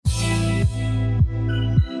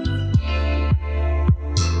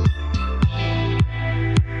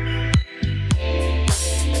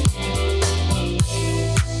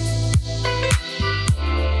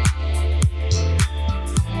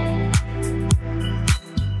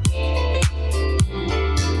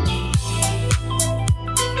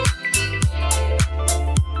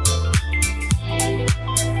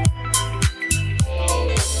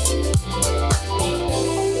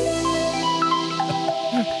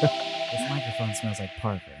microphone smells like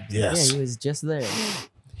Parker. Yes. Yeah, he was just there.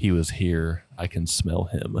 He was here. I can smell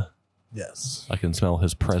him. Yes. I can smell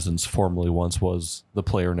his presence. Formerly once was the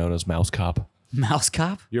player known as Mouse Cop. Mouse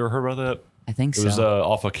Cop? You ever heard about that? I think It so. was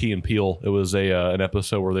off of Key and Peele. It was an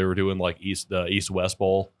episode where they were doing like East-West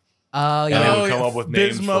Bowl. Oh, And yeah. they would come up with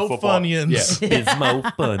names Bismo for football. Funyuns. Yeah, Bismo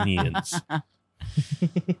Funyuns.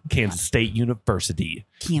 Kansas State University.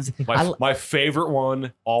 Kansas. I My favorite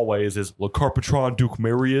one always is Le Carpetron Duke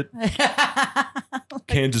Marriott,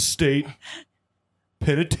 Kansas State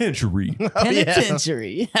Penitentiary.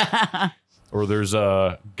 Penitentiary. Or there's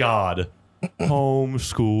God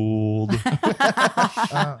homeschooled.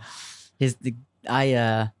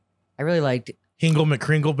 I really liked. Hingle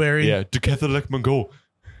McCringleberry. Yeah, De Catholic Mongo.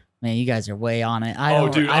 Man, you guys are way on it. Oh,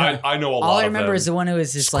 dude, I know a lot. All I of remember them. is the one who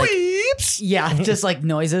was just like, yeah, just like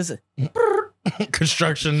noises.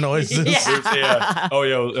 Construction noises. Yeah. Yeah. Oh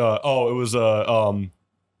yeah. It was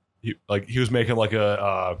he was making like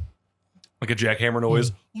a jackhammer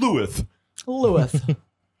noise. Lewis. Lewis.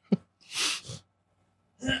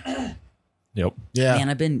 Yep. Yeah.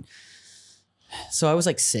 Man, so I was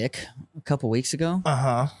like sick a couple weeks ago.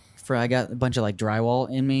 Uh-huh. I got a bunch of like drywall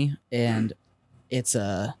in me, and it's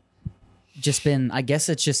just been, I guess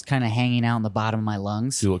it's just kind of hanging out in the bottom of my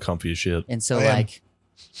lungs. You look comfy as shit. And so I am. like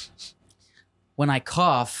when I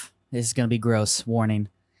cough, this is gonna be gross, warning,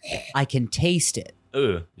 I can taste it.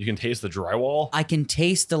 Ugh. You can taste the drywall. I can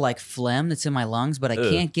taste the like phlegm that's in my lungs, but I Ugh.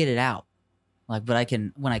 can't get it out. Like, but I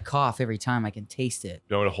can, when I cough every time, I can taste it.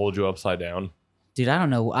 You want me to hold you upside down? Dude, I don't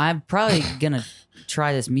know. I'm probably gonna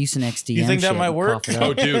try this Mucinex DM. You think that shit might and work? cough it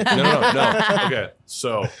Oh, up. dude. No. Okay.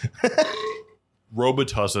 So,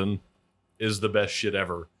 Robitussin is the best shit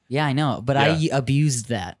ever. Yeah, I know, but I abused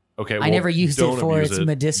that. Okay. I never used it don't for abuse its it.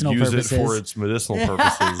 medicinal Use purposes. it for its medicinal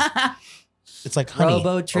purposes. It's like honey.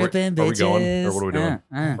 Robo tripping Are we bitches. going? Or what are we doing?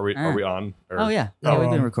 Are we uh. on? Or- Oh yeah, Oh, we've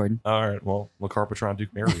been recording. All right. Well, Le Carpetron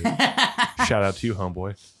Duke Marriott. Shout out to you,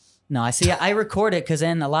 homeboy. No, I see. I record it because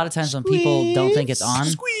then a lot of times when people don't think it's on,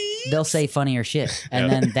 they'll say funnier shit, and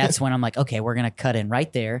Yeah. then that's when I'm like, okay, we're gonna cut in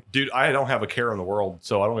right there. Dude, I don't have a care in the world,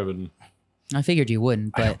 so I don't even. I figured you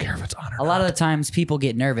wouldn't, I don't but care if it's on or a lot of the times people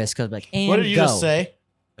get nervous because like, and What did you go. just say?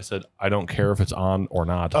 I said I don't care if it's on or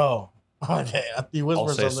not. Oh. Okay. You I'll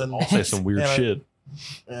whispered say, something. I'll say some weird Yeah. shit.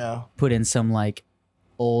 Yeah. Put in some like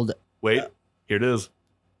old, Wait, here it is.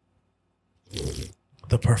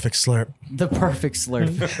 The perfect slurp. the perfect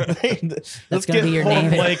slurp. Let's gonna get be your hold of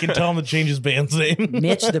name. Blake and tell him to change his band's name.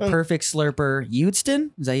 Mitch, the perfect slurper,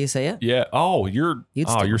 Eudston. Is that how you say it? Yeah. Oh, you're You'd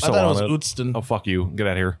oh, still- you're I so thought it on was it. Utston. Oh, fuck you. Get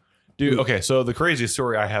out of here. Dude, okay, so the craziest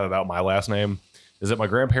story I have about my last name is that my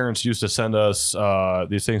grandparents used to send us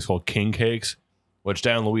these things called king cakes, which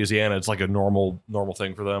down in Louisiana, it's like a normal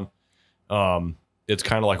thing for them. It's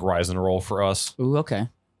kind of like rise and roll for us. Ooh, okay.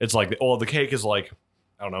 It's like, the cake is like,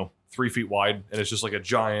 I don't know, 3 feet wide, and it's just like a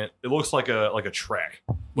giant, it looks like a track,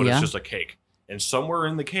 but Yeah. it's just a cake. And somewhere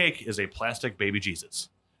in the cake is a plastic baby Jesus.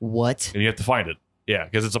 What? And you have to find it. Yeah,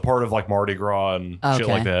 because it's a part of like Mardi Gras and shit Okay.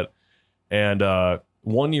 like that. And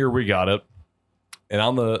one year we got it, and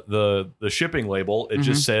on the shipping label, it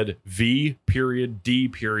just said V.D.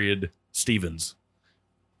 Stevens.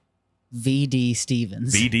 VD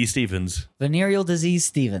Stevens. V.D. Stevens. Venereal disease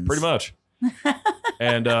Stevens. Pretty much.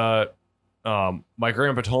 And my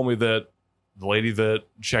grandpa told me that the lady that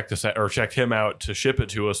checked him out to ship it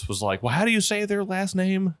to us was like, well, how do you say their last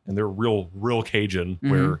name? And they're real Cajun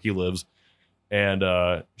where he lives. And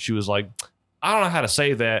she was like, I don't know how to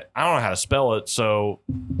say that. I don't know how to spell it. So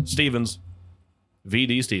Stevens,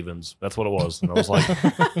 V.D. Stevens. That's what it was. And I was like,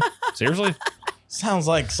 seriously? Sounds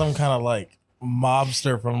like some kind of like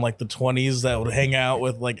mobster from like the 20s that would hang out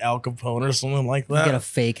with like Al Capone or something like Get a that.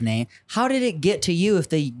 fake name. How did it get to you if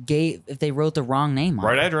they wrote the wrong name on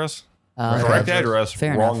Right it? address. Okay. Correct address.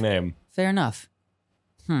 Fair wrong enough. name. Fair enough.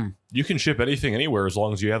 You can ship anything anywhere as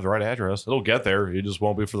long as you have the right address. It'll get there. It just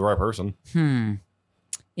won't be for the right person.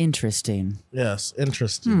 Interesting. Yes,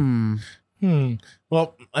 interesting.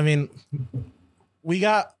 Well, I mean, we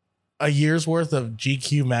got a year's worth of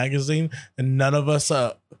GQ magazine, and none of us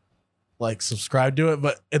like subscribed to it.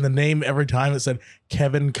 But in the name, every time it said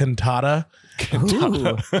Kevin Cantata.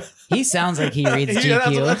 Ooh. He sounds like he reads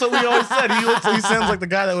GQ. Yeah, that's what we always said. He sounds like the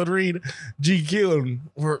guy that would read GQ, and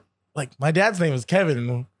we're like, my dad's name is Kevin,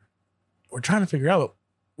 and we're trying to figure out.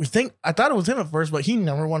 I thought it was him at first, but he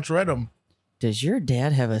never once read them. Does your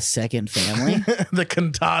dad have a second family? The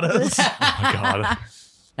Cantatas. Oh my God.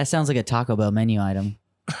 That sounds like a Taco Bell menu item.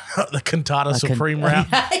 The Cantata Supreme wrap.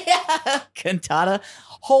 Yeah. Cantata.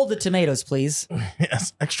 Hold the tomatoes, please.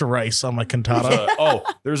 Yes, extra rice on my Cantata.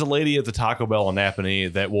 There's a lady at the Taco Bell in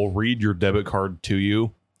Napanee that will read your debit card to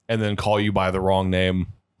you and then call you by the wrong name.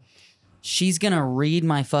 She's gonna read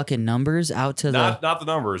my fucking numbers out to Not the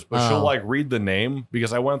numbers, but she'll like read the name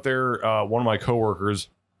because I went there. One of my coworkers,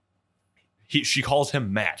 she calls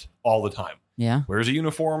him Matt all the time. Yeah. Wears a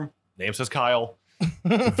uniform. Name says Kyle.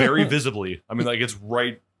 Very visibly. I mean, like it's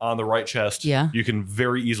right on the right chest. Yeah. You can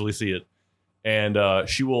very easily see it. And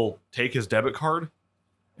she will take his debit card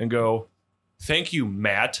and go, "Thank you,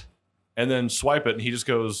 Matt," and then swipe it, and he just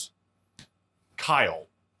goes, "Kyle."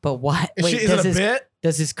 But what? Wait, Is it a bit?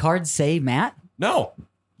 Does his card say Matt? No.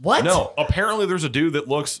 What? No. Apparently, there's a dude that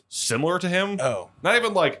looks similar to him. Oh. Not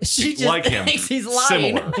even like She just like him. thinks he's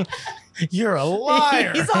lying. Similar. You're a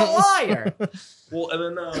liar. He's a liar. Well,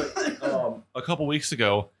 and then a couple weeks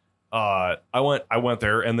ago, I went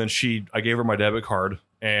there, and then I gave her my debit card,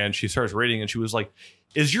 and she starts reading, and she was like,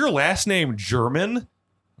 "Is your last name German?"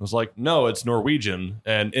 I was like, "No, it's Norwegian."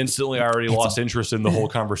 And instantly I already lost interest in the whole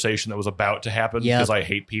conversation that was about to happen because I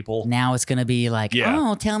hate people. Now it's going to be like, Yeah.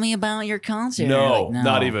 oh, tell me about your concert. No, Like, no,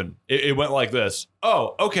 not even. It went like this.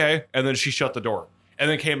 "Oh, okay." And then she shut the door. And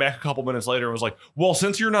then came back a couple minutes later and was like, "Well,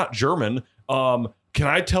 since you're not German, can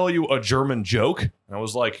I tell you a German joke?" And I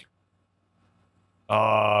was like,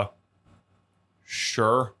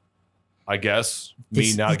 sure, I guess.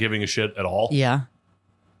 Me not giving a shit at all. Yeah.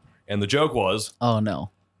 And the joke was, Oh, no.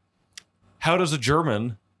 "How does a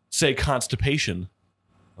German say constipation?"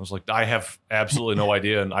 I was like, I have absolutely no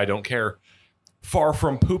idea, and I don't care. "Far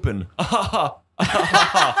from pooping."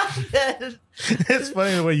 It's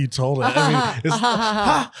funny the way you told it. I mean, it's ha,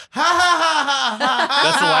 ha, ha, ha, ha,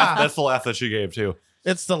 ha. That's the laugh that she gave too.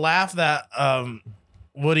 It's the laugh that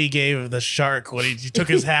Woody gave the shark when he took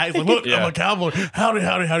his hat. He's like, "Look, Yeah. I'm a cowboy." Howdy.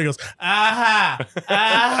 He goes, "Aha,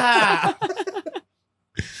 aha."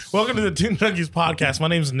 Welcome to the Toon Junkies podcast. My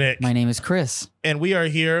name's Nick, My name is Chris. and we are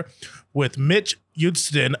here with Mitch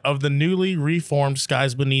Udston of the newly reformed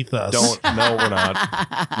Skies Beneath Us. No, we're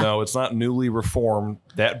not. No, it's not newly reformed.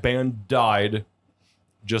 That band died,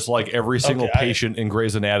 just like every single Okay, patient in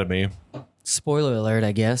Grey's Anatomy. Spoiler alert,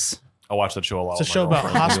 I guess. I watch that show a lot. It's a with my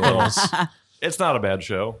show about girlfriend. hospitals. It's not a bad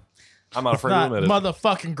show. I'm not afraid Not to admit it.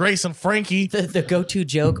 motherfucking Grace and Frankie. The go-to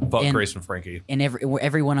joke Fuck in, Grace and Frankie. in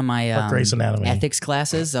every one of my Fuck Grey's Anatomy. ethics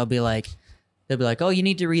classes, they'll be like, "Oh, you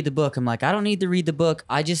need to read the book." I'm like, "I don't need to read the book.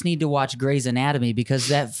 I just need to watch Grey's Anatomy because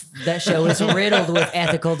that show is riddled with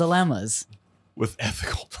ethical dilemmas." With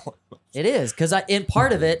ethical dilemma. It is because in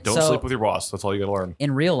part of it. Don't so sleep with your boss. That's all you got to learn.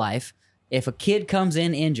 in real life, if a kid comes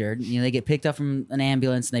in injured, they get picked up from an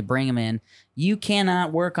ambulance and they bring him in, you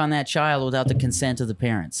cannot work on that child without the consent of the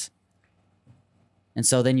parents. And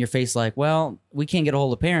so then you're faced like, well, we can't get a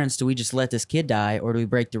hold of parents. Do we just let this kid die, or do we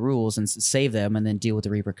break the rules and save them and then deal with the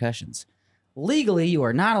repercussions? Legally, you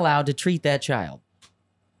are not allowed to treat that child.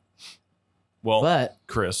 Well, But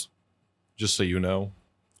Chris, just so you know,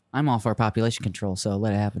 I'm all for population control, so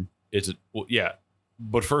let it happen. yeah.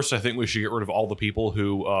 But first, I think we should get rid of all the people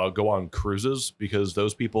who go on cruises because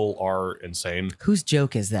those people are insane. Whose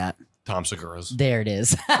joke is that? Tom Segura's. There it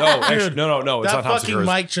is. No, actually, no. It's That not Tom fucking Segura's.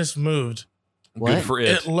 mic just moved. What? Good for it.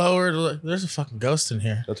 It lowered. There's a fucking ghost in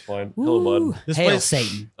here. That's fine. Hello, Ooh, bud. This Hail place-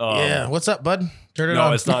 Satan. Yeah. What's up, bud? Turn it No,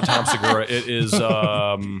 on. it's not Tom Segura. It is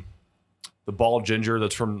the bald ginger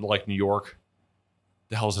that's from like New York.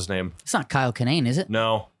 The hell's his name? It's not Kyle Kinane, is it?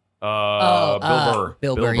 No. Bill Oh, Burr.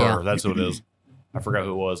 Bill Burr, yeah. That's who it is. I forgot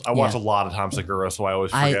who it was. I watch a lot of Tom Segura, so I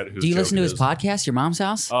always forget who. Do you listen to his podcast? podcast, Your Mom's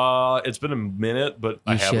House? It's been a minute, but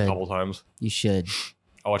I You have should. a couple times. You should.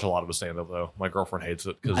 I watch a lot of his stand-up though. My girlfriend hates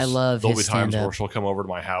it because I love there'll his be times stand-up. where she'll come over to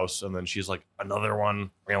my house and then she's like, "Another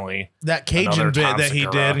one, really?" that Cajun Another bit Tom that he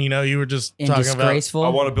Segura. did. You were just talking about. Indisgraceful. I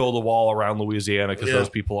want to build a wall around Louisiana because Yeah. those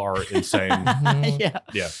people are insane. Yeah.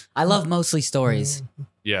 Yeah, I love mostly stories.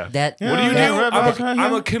 yeah. That Yeah. What do you Yeah, do? Red I'm Box,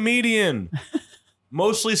 I'm a comedian.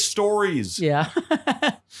 Mostly stories. yeah.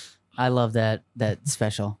 I love that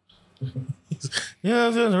special. Yeah,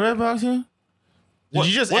 there's a red box here. Did What-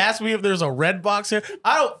 you just what- ask me if there's a red box here?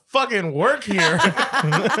 I don't fucking work here.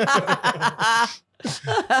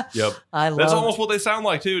 Yep. I love That's almost what they sound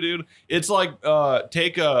like too, dude. It's like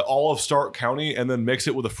take all of Stark County and then mix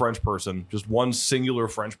it with a French person, just one singular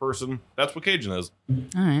French person. That's what Cajun is. All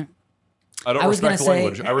right. I don't I was respect the gonna say-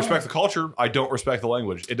 language. I respect the culture. I don't respect the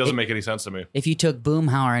language. It doesn't make any sense to me. If you took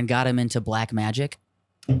Boomhauer and got him into black magic,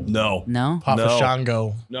 No. no? Papa No.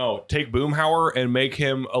 Shango. No. Take Boomhauer and make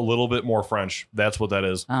him a little bit more French. That's what that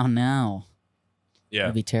is. Oh no. Yeah.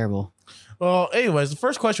 That'd be terrible. Well, anyways, the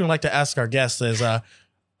first question we'd like to ask our guests is, are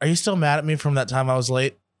you still mad at me from that time I was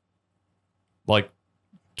late? Like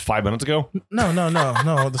 5 minutes ago? No.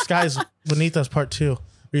 The Skies Beneath Us Part 2. Are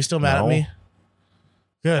you still mad No. at me?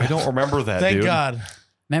 Good. I don't remember that, Thank dude. God.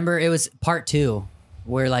 Remember, it was part 2.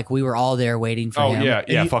 where like we were all there waiting for Oh him.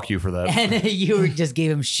 yeah. Fuck you for that. And you were just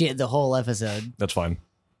gave him shit the whole episode. That's fine.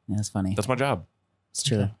 Yeah, that's funny. That's my job. It's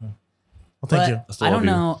true. Well, thank you. I still I love don't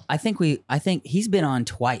you. know. I think he's been on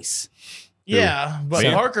twice. Yeah, but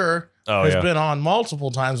Me? Parker Oh has yeah. been on multiple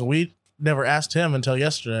times. We never asked him until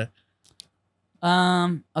yesterday.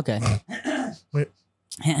 Okay. Wait.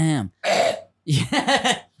 Ahem.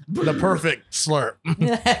 Yeah. The perfect slurp.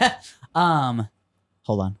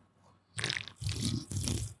 Hold on.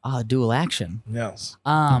 Dual action. Yes.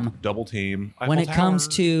 Double team. When it Eiffel comes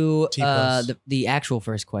Tower. to T-plus. the actual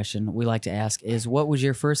first question we like to ask is, what was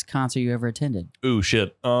your first concert you ever attended? Ooh,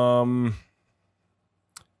 shit.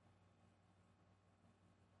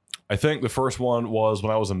 I think the first one was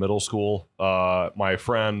when I was in middle school. My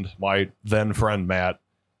then friend Matt,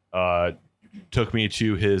 took me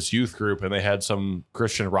to his youth group, and they had some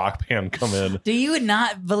Christian rock band come in. Do you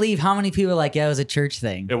not believe how many people like it was a church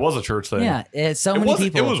thing? It was a church thing. Yeah, it's so many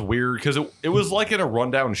people. It was weird because it was like in a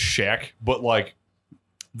rundown shack, but like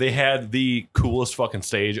they had the coolest fucking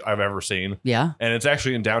stage I've ever seen. Yeah. And it's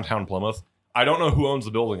actually in downtown Plymouth. I don't know who owns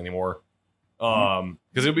the building anymore.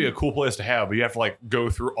 Because it'd be a cool place to have, but you have to like go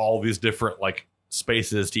through all these different like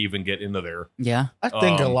spaces to even get into there. Yeah. I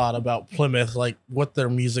think a lot about Plymouth, like what their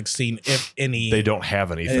music scene, if any. They don't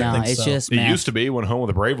have anything. Yeah. I No, think it's so. just It math. used to be when Home of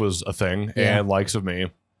the Brave was a thing, Yeah. and Likes of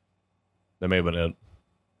Me. That may have been it.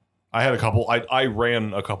 I had a couple. I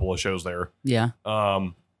ran a couple of shows there. Yeah.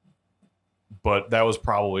 But that was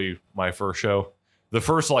probably my first show. The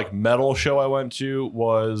first like metal show I went to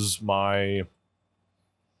was my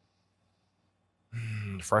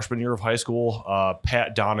freshman year of high school.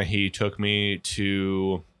 Pat Donahue took me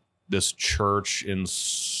to this church in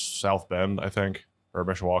South Bend, I think, or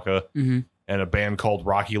Mishawaka, Mm-hmm. and a band called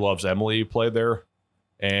Rocky Loves Emily played there.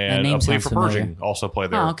 And name A Plea sounds for familiar. Purging also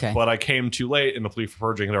played there. Oh, okay. But I came too late, and A Plea for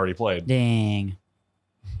Purging had already played. Dang.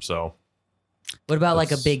 So What about like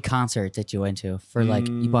a That's- big concert that you went to for like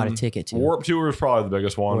you bought a ticket to? Warped Tour is probably the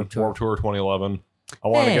biggest one. Warped Warped Tour. Tour 2011. I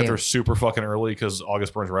wanted to Hey. get there super fucking early because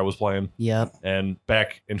August Burns Red was playing. Yep. And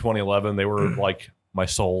back in 2011, they were like my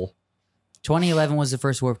soul. 2011 was the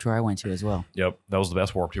first Warped Tour I went to as well. Yep, that was the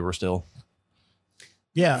best Warped Tour still.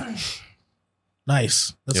 Yeah.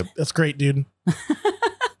 Nice. Yep. That's great, dude. You're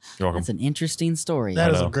welcome. That's an interesting story.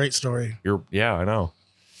 That I is know. a great story. Yeah, I know.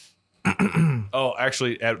 Oh,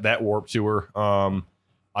 actually, at that Warped Tour,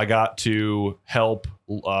 I got to help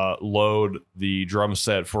load the drum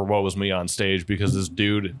set for What Was Me on stage because this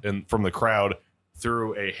dude from the crowd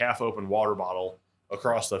threw a half-open water bottle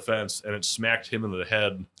across the fence, and it smacked him in the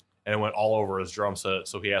head, and it went all over his drum set.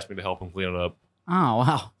 So he asked me to help him clean it up. Oh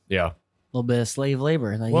wow, a Yeah, little bit of slave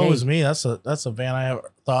labor. Like, What hey, was me? That's a band I haven't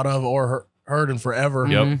thought of or heard in forever.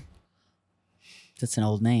 Yep. mhm. That's an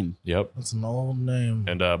old name. yep. That's an old name.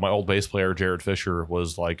 And my old bass player Jared Fisher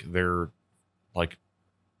was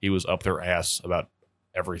he was up their ass about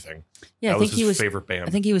everything. Yeah, that I was think he his was. favorite band.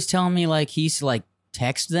 I think he was telling me like he used to like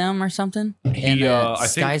text them or something in He, the I think-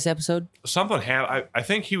 Skies episode. Something happened. I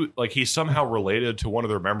think he's somehow related to one of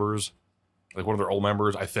their members, like one of their old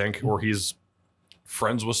members, I think, or he's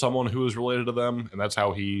friends with someone who is related to them, and that's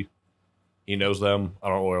how he knows them. I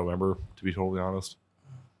don't really remember, to be totally honest.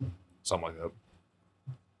 Something like that.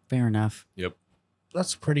 Fair enough.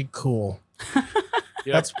 That's pretty cool. Yep.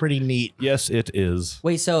 That's pretty neat. Yes, it is.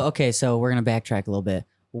 Wait, so we're gonna backtrack a little bit.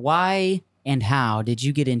 Why and how did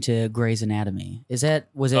you get into Grey's Anatomy? Was it?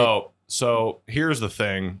 Oh, so here's the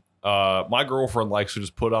thing. My girlfriend likes to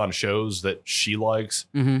just put on shows that she likes,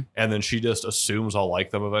 Mhm. and then she just assumes I'll like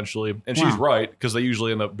them eventually. And she's Wow. right, because they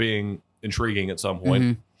usually end up being intriguing at some point.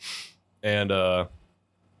 Mhm. And I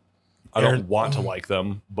Aaron- don't want to like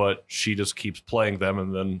them, but she just keeps playing them,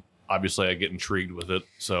 and then obviously I get intrigued with it.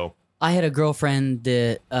 So I had a girlfriend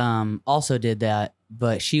that also did that,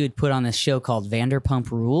 but she would put on this show called Vanderpump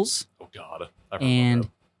Rules, oh god, I forgot and that.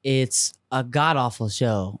 it's a god awful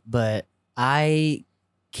show. But I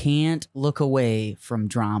can't look away from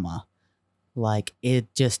drama. Like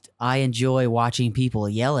I enjoy watching people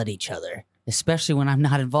yell at each other, especially when I'm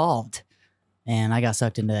not involved. And I got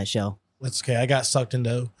sucked into that show. That's okay. I got sucked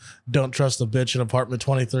into Don't Trust the Bitch in Apartment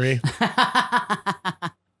 23.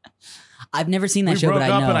 I've never seen that We show, broke but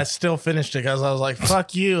I up know. and I still finished it because I was like,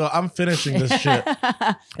 fuck you. I'm finishing this shit.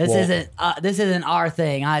 This isn't our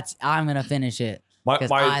thing. I'm gonna finish it My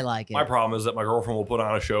because I like it. my problem is that my girlfriend will put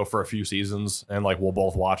on a show for a few seasons, and like we'll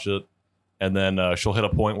both watch it, and then she'll hit a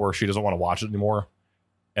point where she doesn't want to watch it anymore,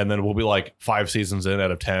 and then we'll be like 5 seasons in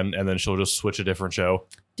out of 10, and then she'll just switch a different show.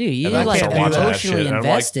 Dude, you And then I like start watching that emotionally shit, and I'm like,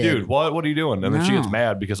 invested. dude, what are you doing? And then she gets No.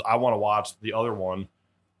 mad because I want to watch the other one.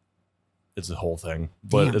 It's the whole thing,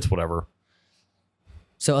 but Damn. it's whatever.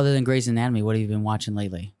 So other than Grey's Anatomy, what have you been watching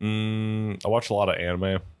lately? I watch a lot of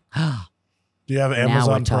anime. Do you have Now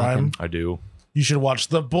Amazon we're talking. Prime? I do. You should watch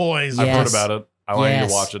The Boys. Yeah. I've heard Yes. about it. I need Yes.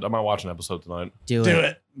 to watch it. I might watch an episode tonight. Do Do it.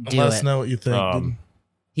 it. Do Let it. us know what you think. dude.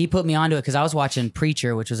 He put me onto it because I was watching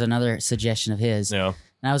Preacher, which was another suggestion of his. Yeah.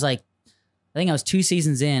 And I was like, I think I was 2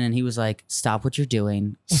 seasons in, and he was like, "Stop what you're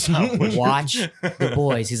doing. Watch The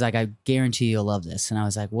Boys." He's like, "I guarantee you'll love this." And I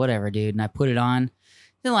was like, "Whatever, dude." And I put it on.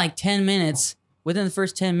 Then like 10 minutes, within the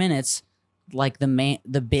first 10 minutes, like the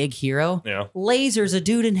big hero Yeah. lasers a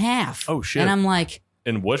dude in half. Oh, shit. And I'm like,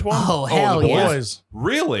 In which one? Oh, in hell The yeah. Boys.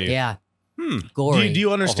 Really? yeah, Hmm. gory. Do you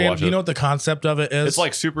watch understand? Do you it. know what the concept of it is? It's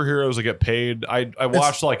like superheroes that get paid. I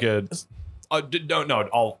watched like a.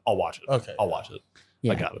 No. I'll watch it. Okay. I'll watch it.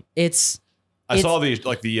 Yeah. I got it. It's I saw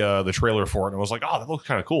the trailer for it and I was like, oh, that looks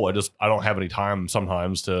kind of cool. I don't have any time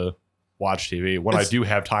sometimes to watch TV. When I It's- do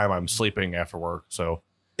have time, I'm sleeping after work. So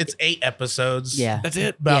It's 8 episodes. yeah. that's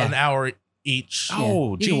it. About Yeah. an hour each.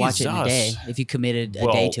 Oh, you can watch it in a day Jesus. if you committed a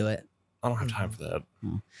Well, day to it. I don't have time for that.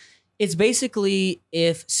 It's basically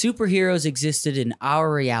if superheroes existed in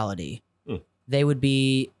our reality, they would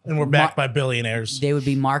be And we're backed by billionaires. they would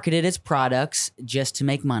be marketed as products just to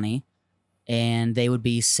make money, and they would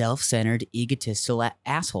be self-centered, egotistical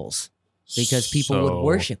assholes because people would So-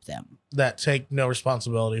 worship them. That take no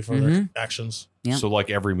responsibility for Mhm. their actions. Yeah. So like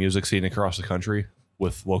every music scene across the country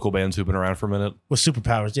with local bands who've been around for a minute. With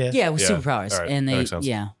superpowers, yeah. Yeah, with Yeah. superpowers, All right. and That they makes sense.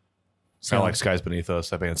 yeah. So Kind of like Skies Beneath Us.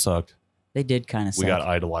 That band sucked. they did kind of. We got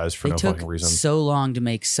idolized for They no took fucking reason. so long to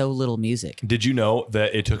make so little music. Did you know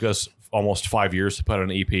that it took us almost 5 years to put out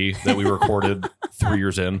an EP that we recorded 3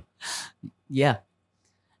 years in? Yeah.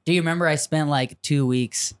 Do you remember I spent like 2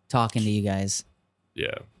 weeks talking to you guys,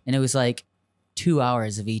 Yeah. and it was like 2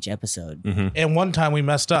 hours of each episode. Mm-hmm. And one time we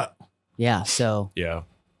messed up. Yeah. So Yeah.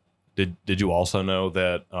 Did you also know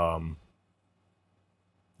that? I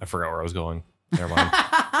forgot where I was going. Never mind.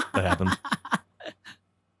 That happened.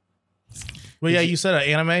 Well, yeah, you said an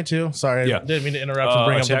anime too. Sorry, Yeah. I didn't mean to interrupt and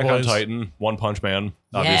bring up Attack The on Boys. Titan, One Punch Man.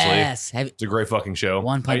 Obviously, yes. it's a great fucking show.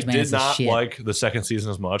 One Punch I Man did is the not shit. like the second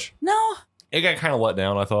season as much. No, It got kind of let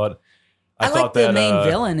down. I thought. I thought like the that, main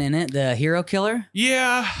villain in it, the hero killer.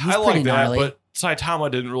 Yeah, He's I like pretty that, gnarly. but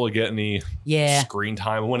Saitama didn't really get any Yeah, screen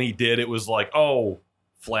time. When he did, it was like, oh,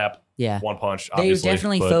 flap, yeah. One Punch. They Obviously,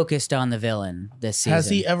 definitely but- focused on the villain this season. Has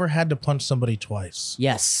he ever had to punch somebody twice?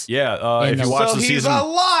 Yes. Yeah, In if the- you watch so the he's season, a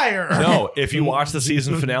liar. no, if you watch the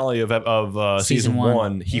season finale of Season season one.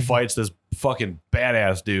 one, he fights this fucking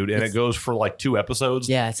badass dude, and It's- it goes for like 2 episodes.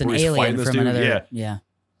 Yeah, it's an where he's alien fighting this from dude. another. Yeah. Yeah.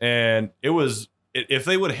 And it was if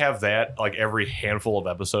they would have that like every handful of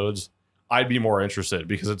episodes, I'd be more interested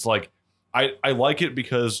because it's like I like it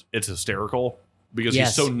because it's hysterical because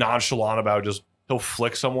Yes. he's so nonchalant about just he'll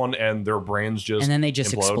flick someone and their brains just And then they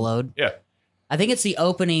just explode. Yeah. I think it's the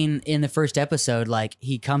opening in the first episode. Like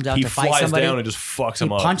he comes out he to fight flies somebody, down and just fucks he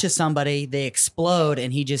him up. punches somebody, they explode,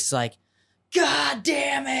 and he just like, God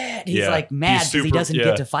damn it! He's Yeah. like mad He's because he super- doesn't yeah.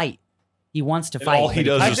 get to fight. He wants to And fight. all he but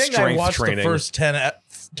does I is think I strength watched training. the first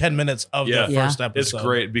 10 minutes of Yeah. the Yeah. first episode. It's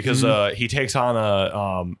great because Mhm. he takes on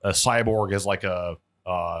a cyborg as like a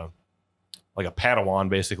Padawan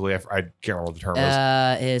basically. I can't remember what the term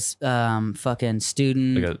is. his fucking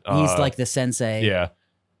student. Like a, he's like the sensei. Yeah.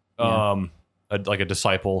 Yeah. Like a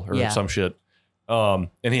disciple or Yeah. some shit. And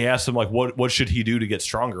he asks him like, what should he do to get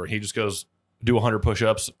stronger? And he just goes, do 100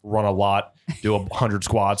 push-ups, run a lot, do 100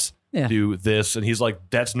 squats, Yeah. do this. And he's like,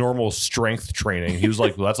 that's normal strength training. He was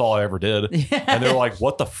like, well, that's all I ever did. And they're like,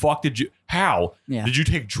 what the fuck did you, how? Yeah. Did you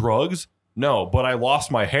take drugs? No, but I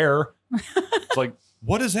lost my hair. It's like,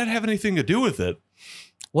 what does that have anything to do with it?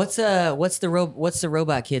 What's the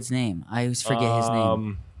robot kid's name? I always forget his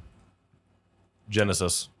name.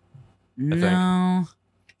 Genesis. No,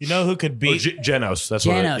 You know who could Or beat? Genos. That's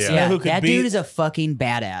Genos. what it, Yeah, Who could that beat- dude is a fucking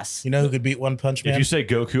badass. You know who could beat One Punch Man? If you say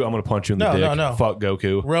Goku, I'm going to punch you in the No, dick. no, no. Fuck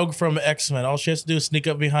Goku. Rogue from X-Men. All she has to do is sneak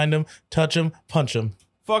up behind him, touch him, punch him.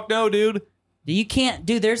 Fuck no, dude. You can't,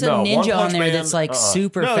 dude. There's a No, One ninja on Punch there Man, that's like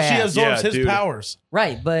super No, she fast. absorbs Yeah, his dude. powers.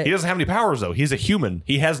 Right, but He doesn't have any powers though. He's a human.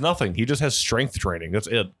 He has nothing. He just has strength training. That's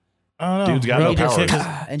it. I don't know. Dude's got no Rogue just powers. hit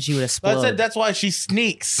his- and she would explode. That's it. That's why she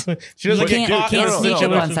sneaks. She You doesn't can't- get caught. you can't in a sneak up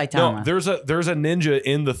situation. on Saitama. No, there's a ninja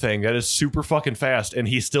in the thing that is super fucking fast, and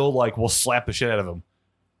he still like will slap the shit out of him.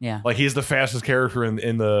 Yeah. Like he's the fastest character in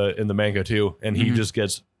the manga too, and he Mhm. just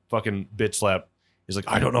gets fucking bitch slapped. He's like,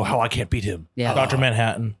 I don't know how I can't beat him. Yeah. Dr.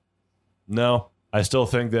 Manhattan. No, I still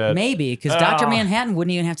think that. Maybe because Dr. Ah. Manhattan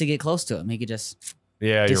wouldn't even have to get close to him. He could just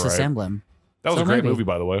Yeah, you're right. disassemble him. That was So a great maybe. movie,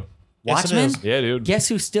 by the way. Yes, it Watchmen? is. Yeah, dude. Guess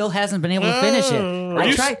who still hasn't been able to finish it? Oh. Are I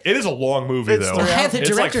you tried. It is a long movie It's though. three I have the It's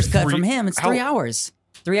like director's cut three- from him. It's how- 3 hours.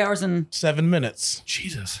 3 hours and 7 minutes.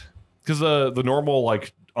 Jesus. Because the normal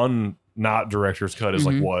like not director's cut is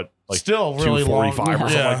like what? Like Still really long. 2:45 or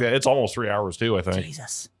something Yeah. like that. It's almost 3 hours too, I think.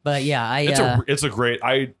 Jesus. But yeah, It's a great.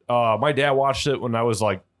 My dad watched it when I was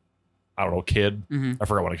like, I don't know, kid. I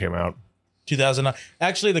forgot when it came out. 2009.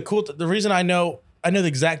 Actually, the reason I know the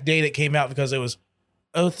exact date it came out because it was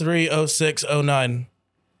 03, 06, 09.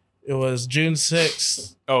 It was June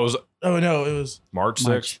 6th. Oh, it was Oh no, it was March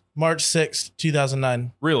 6th. March 6th,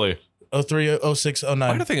 2009. Really? 03, 06, Why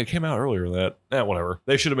 09. did I think it came out earlier than that? Whatever.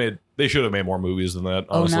 They should have made more movies than that.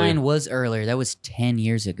 Honestly. 09 was earlier. That was 10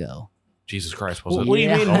 years ago. Jesus Christ, was What it? do you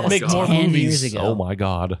mean Yeah. make more 10 movies? years ago. Oh my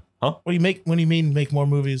God. Huh? What do you mean make more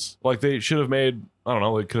movies? Like they should have made. I don't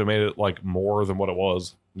know. They could have made it like more than what it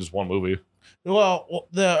was. Just one movie. Well,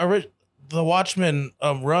 the Watchmen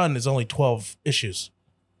run is only 12 issues.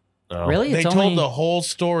 Oh. Really? They It's told only... the whole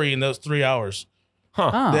story in those 3 hours. Huh.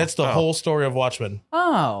 Oh. That's the Oh. whole story of Watchmen.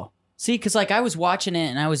 Oh. See, because like I was watching it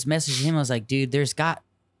and I was messaging him. I was like, dude,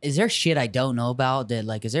 is there shit I don't know about that?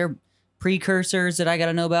 Like, is there precursors that I got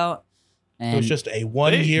to know about? And It was just a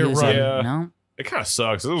 1 year he was run. like, Yeah. no. It kind of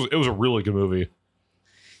sucks. It was a really good movie.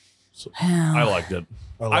 I liked it.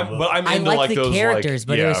 I love it. But I'm I into like like the those characters, like,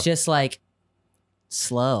 but yeah. it was just like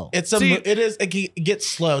slow. It gets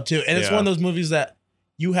slow too, and it's Yeah. one of those movies that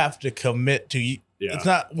you have to commit to. Yeah. It's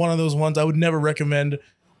not one of those ones I would never recommend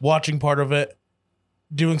watching part of it,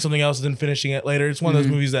 doing something else, and then finishing it later. It's one of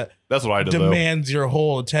those movies that That's what I did. demands your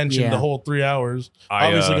whole attention Yeah. the whole 3 hours. I,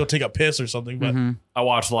 Obviously, go take a piss or something, but Mhm. I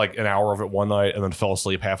watched like an hour of it one night and then fell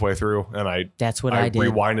asleep halfway through, and I That's what I did.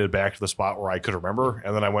 rewinded back to the spot where I could remember,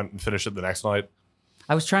 and then I went and finished it the next night.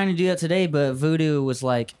 I was trying to do that today, but Voodoo was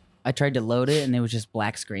like, I tried to load it and it was just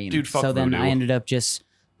black screen. Dude, fuck so then Voodoo. I ended up just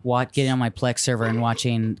getting on my Plex server and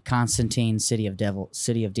watching Constantine, City of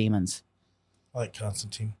Demons. I like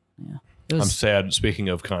Constantine. It I'm was sad. Speaking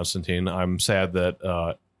of Constantine, I'm sad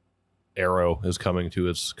that Arrow is coming to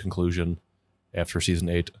its conclusion after season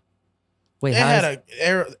 8. wait. It How had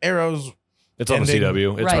Arrows. It's on the Ending.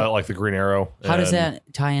 CW. It's Right. about like the Green Arrow. does that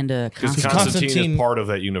tie into Because Constantine? Constantine Constantine- is part of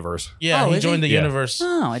that universe. Yeah, Oh, he is he? joined the Yeah. universe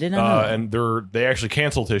Oh, I did not know. That. And they actually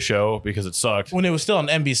canceled his show because it sucked. when it was still on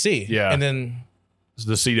NBC. Yeah. and then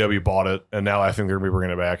The CW bought it, and now I think they're gonna be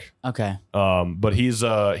bringing it back. Okay. But he's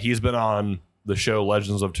been on the show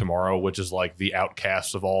Legends of Tomorrow, which is like the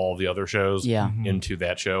outcast of all the other shows Yeah. into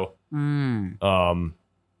that show. Mm.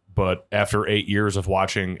 But after 8 years of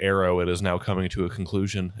watching Arrow, it is now coming to a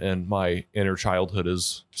conclusion, and my inner childhood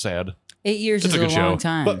is sad. 8 years It's is a a good long show.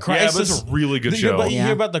 time. But Yeah, but Crisis. it's a really good show. But you Yeah.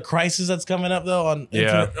 hear about the crisis that's coming up though on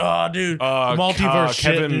Yeah. Oh, dude, the multiverse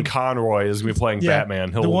shit, Kevin dude. Conroy is gonna be playing Yeah.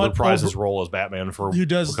 Batman. The He'll one- reprise his role as Batman for Who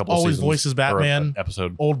does a couple always seasons, voices or Batman.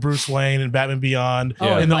 episode. Old Bruce Wayne and Batman Beyond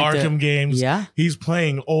Oh, in the like Arkham games. Yeah. He's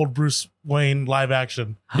playing old Bruce Wayne live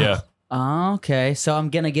action. Yeah, Oh, okay. So I'm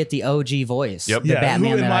gonna get the OG voice. Yep. The Yeah, Batman.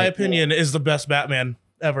 who in that my I- opinion is the best Batman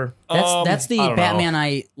ever. That's the I don't know. Batman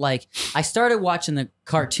I like. I started watching the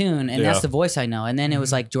cartoon, and that's Yeah. the voice I know. And then it Mm-hmm.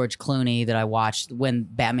 was like George Clooney that I watched when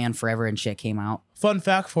Batman Forever and shit came out. Fun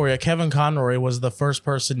fact for you, Kevin Conroy was the first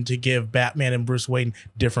person to give Batman and Bruce Wayne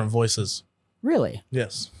different voices. Really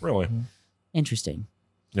Yes. really. interesting.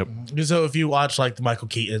 So if you watch like the Michael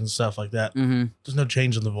Keaton and stuff like that, Mm-hmm. there's no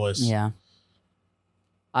change in the voice. Yeah.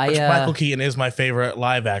 Which Michael Keaton is my favorite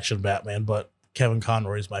live action Batman, but Kevin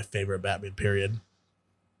Conroy is my favorite Batman, period.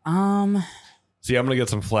 See, I'm gonna get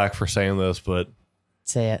some flack for saying this, but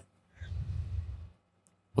Say it.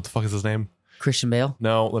 what the fuck is his name? Christian Bale.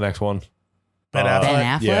 No, the next one. Ben Uh, Affleck. Ben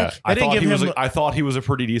Affleck. Yeah, I didn't thought give he was. him- I thought he was a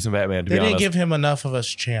pretty decent Batman. To They be didn't honest, give him enough of a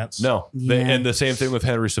chance. no. Yeah. And the same thing with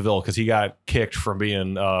Henry Cavill because he got kicked from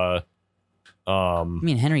being. You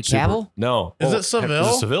mean Henry Super- Cavill? No, Is it Is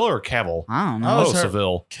Cavill? it Seville or Cavill? I don't Oh, know. Oh, it's her-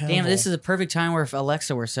 Seville. Damn, this is a perfect time where if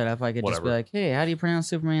Alexa were set up, I could just be Whatever. like, "Hey, how do you pronounce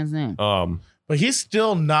Superman's name?" But he's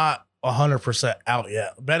still not 100% out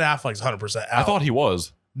yet. Ben Affleck's 100% out. I thought he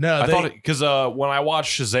was. no, I thought because when I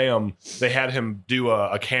watched Shazam, they had him do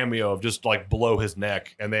a cameo of just like below his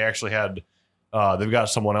neck, and they actually had they've got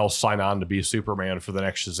someone else sign on to be Superman for the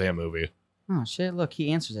next Shazam movie. Oh shit! Look,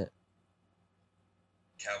 he answers it.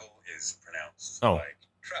 Cavill is pronounced Oh. like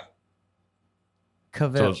travel.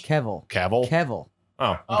 Cavill. So Cavill. Cavill. Cavill.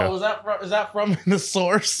 Oh, okay. Oh, is that from the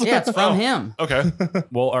source? Yeah, it's from Oh. him. Okay.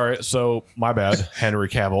 Well, all right. So my bad, Henry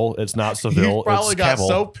Cavill. It's not He Seville. probably It's got Cavill.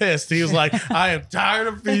 so pissed. He was like, I am tired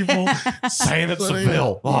of people saying it's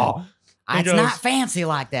Seville. Oh, He It's goes- not fancy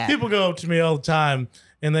like that. People go up to me all the time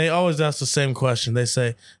and they always ask the same question. They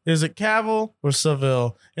say, is it Cavill or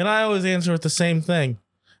Seville? And I always answer with the same thing.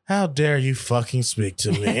 How dare you fucking speak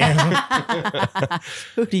to me?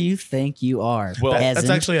 Who do you think you are? Well, That's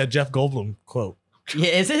peasant? actually a Jeff Goldblum quote. Yeah,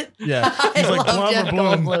 is it? Yeah. I He's like love Jeff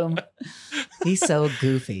Goldblum. Goldblum. He's so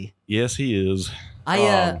goofy. Yes, he is.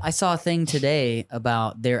 I saw a thing today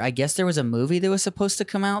about I guess there was a movie that was supposed to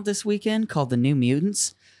come out this weekend called The New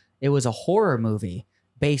Mutants. It was a horror movie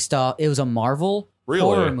based off. It was a Marvel Really?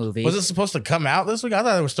 horror movie. Was it supposed to come out this week? I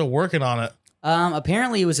thought they were still working on it.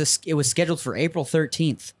 Apparently, it was scheduled for April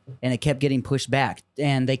 13th, and it kept getting pushed back,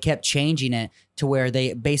 and they kept changing it to where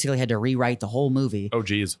they basically had to rewrite the whole movie. Oh,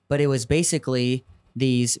 geez. But it was basically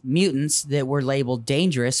these mutants that were labeled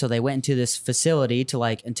dangerous, so they went into this facility to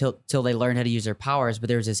until they learned how to use their powers. But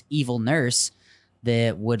there was this evil nurse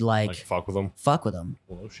that would Like, fuck with them. fuck with them.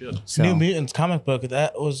 Well, no shit. So, New Mutants comic book.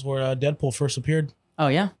 That was where Deadpool first appeared oh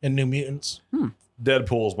yeah, in New Mutants.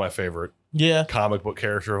 Deadpool is my favorite Yeah. comic book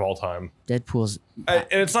character of all time. Deadpool's And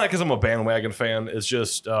it's not because I'm a bandwagon fan. It's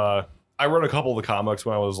just I read a couple of the comics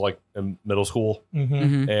when I was like in middle school, Mm-hmm.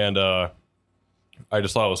 Mhm. and I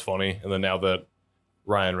just thought it was funny. And then now that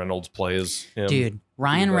Ryan Reynolds plays him, dude.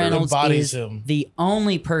 Ryan He Reynolds embodies is him. the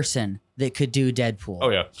only person that could do Deadpool. Oh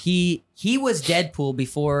yeah, He was Deadpool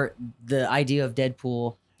before the idea of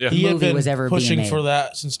Deadpool. yeah. He- He had movie been was ever being pushing made. for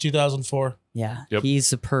that since 2004. Yeah, Yep. he's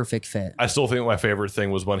the perfect fit. I still think my favorite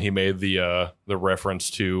thing was when he made the reference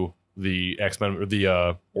to the X-Men or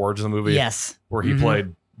the Origins movie, Yes, where he Mhm.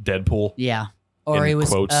 played Deadpool. yeah. Or In it was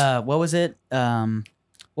quotes. what was it?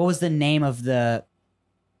 What was the name of the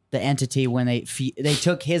entity when they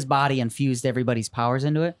took his body and fused everybody's powers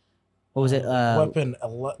into it? What was it?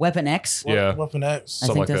 Weapon X. Yeah. Weapon X. I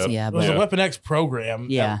Something think like that's that. yeah, It was but a Weapon X program.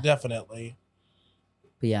 Yeah. Definitely.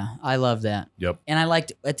 yeah, I love that. Yep. And I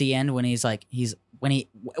liked at the end when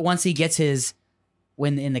once he gets his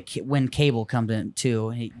when Cable comes in too,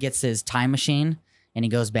 he gets his time machine and he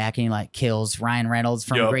goes back and he kills Ryan Reynolds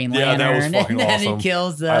from Yep. Green Yeah, Lantern. that was fucking and then awesome. he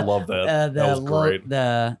kills the I love that. That was great.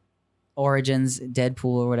 the Origins Deadpool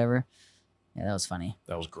or whatever. Yeah, that was funny.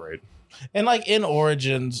 That was great. And in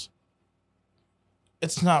Origins,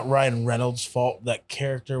 it's not Ryan Reynolds' fault that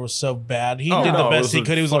character was so bad. He Oh, did no, the it best was he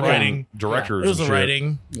could. He was the fucking writing. directors. It was and the shit.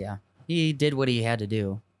 writing. Yeah, he did what he had to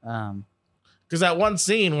do. Because that one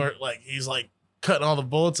scene where he's cutting all the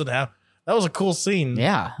bullets in half, that was a cool scene.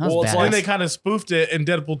 Yeah, that was Well, it's badass. And they kind of spoofed it in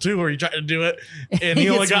Deadpool 2 where he tried to do it and he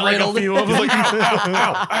only gets got a riddled. few of He's them. like, ow,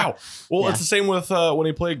 ow, ow. Well, Yeah. it's the same with when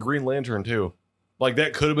he played Green Lantern too.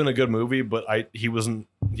 That could have been a good movie, but he wasn't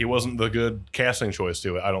the good casting choice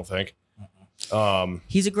to it. I don't think.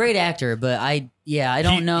 He's a great actor, but I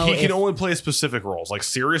don't know. He if can only play specific roles, like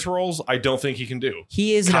serious roles. I don't think he can do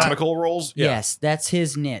he is. comical roles. Yeah. Yes, that's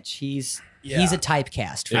his niche. He's a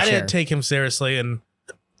typecast for I sure. didn't take him seriously in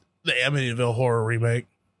the Amityville horror remake.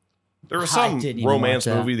 There was I some didn't even romance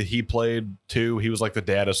watch that. movie that he played too. He was like the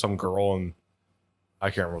dad of some girl, and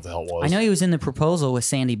I can't remember what the hell it was. I know he was in The Proposal with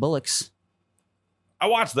Sandy Bullocks. I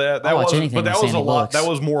watched that. I'll That watch was, anything but that with was a Sandy lot. Bullocks. That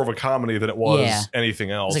was more of a comedy than it was Yeah. anything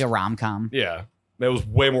It else. was like a rom com. Yeah, that was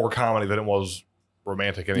way more comedy than it was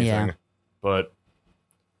romantic anything. Yeah. But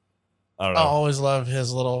I don't I know. always love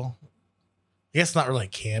his little, I guess not really a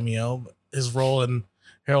cameo, but his role in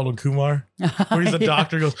Harold and Kumar, where he's a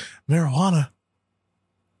doctor, goes, marijuana.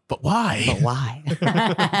 But why? But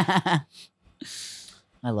why?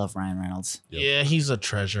 I love Ryan Reynolds. Yeah, he's a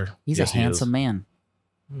treasure. He's Yes, a he is. handsome man.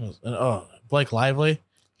 Oh, Blake Lively,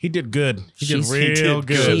 he did good. He did She's- real he did good.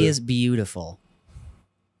 good. She is beautiful.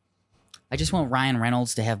 I just want Ryan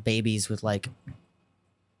Reynolds to have babies with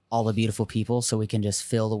all the beautiful people, so we can just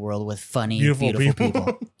fill the world with funny, beautiful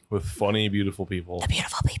people. With funny, beautiful people. The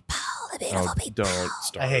beautiful people. The beautiful Oh, people. don't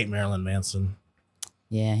start. I hate Marilyn Manson.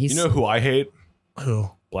 Yeah, he's. You know who I hate?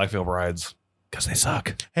 Who? Black Veil Brides. Because they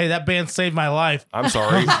suck. Hey, that band saved my life. I'm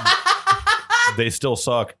sorry. They still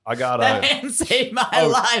suck. I got that a man saved my Oh,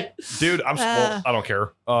 life. dude. I don't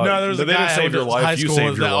care. No, there was they a guy didn't save your high life. You school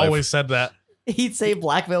saved your that life. always said that. He'd say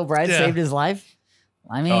Black Veil Bride Yeah. saved his life.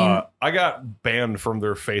 I mean, I got banned from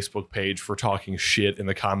their Facebook page for talking shit in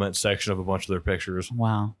the comment section of a bunch of their pictures.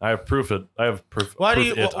 wow. I have proof it. I have proof. Why do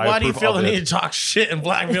proof you it. I have why do you proof feel of the it. need to talk shit in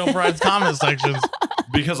Black Veil Bride's comment sections?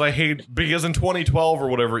 Because in 2012 or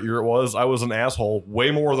whatever year it was, I was an asshole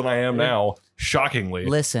way more than I am now. Shockingly.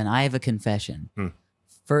 Listen, I have a confession. Hmm.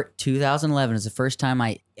 For 2011 is the first time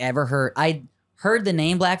I ever heard. I heard the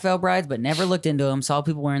name Black Veil Brides, but never looked into them. Saw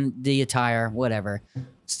people wearing the attire, whatever.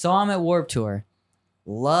 Saw them at Warped Tour.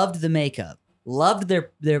 Loved the makeup. Loved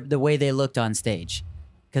the way they looked on stage,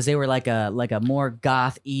 because they were like a more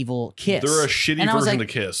goth, evil Kiss. They're a shitty And I was version like-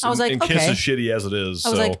 of Kiss. I was like, and Kiss okay. is shitty as it is. I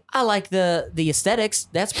was so like, I like the aesthetics.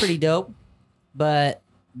 That's pretty dope. But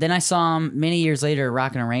then I saw them many years later at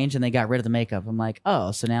Rock and Range, and they got rid of the makeup. I'm like,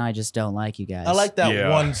 oh, so now I just don't like you guys. I like that Yeah.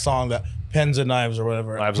 one song, that Pens and Knives or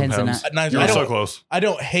whatever. Knives and Pens and Pens. Knives- You I were so don't- close. I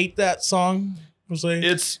don't hate that song Say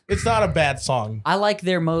It's it's not a bad song. I like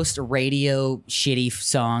their most radio shitty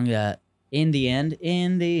song. In the end, as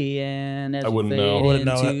I we wouldn't fade know. I wouldn't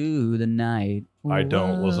know into the night. I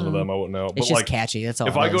don't listen to them. I wouldn't know. It's But just like, catchy. That's all.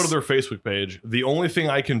 if it I go is. to their Facebook page, the only thing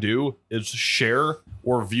I can do is share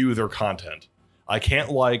or view their content. I can't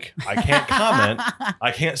comment,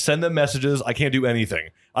 I can't send them messages, I can't do anything.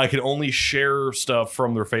 I can only share stuff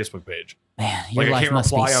from their Facebook page. Man, your Like, I life can't must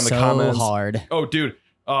be reply on the so comments. hard. Oh, dude,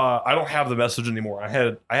 I don't have the message anymore. I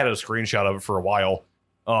had a screenshot of it for a while,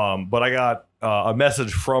 but I got a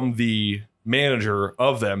message from the manager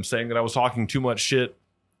of them saying that I was talking too much shit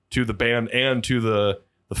to the band and to the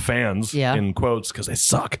fans, Yeah. in quotes, because they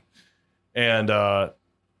suck. And that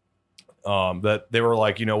they were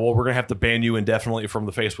like, well, we're gonna have to ban you indefinitely from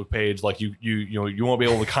the Facebook page. Like you won't be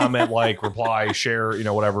able to comment, like, reply, share,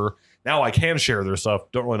 whatever. Now I can share their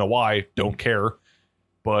stuff. Don't really know why. Don't care.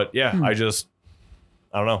 But yeah, I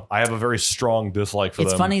don't know. I have a very strong dislike for them.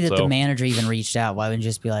 It's funny that so. the manager even reached out. Why wouldn't you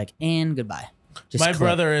just be like, and goodbye? Just My click.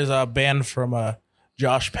 brother is banned from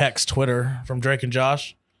Josh Peck's Twitter from Drake and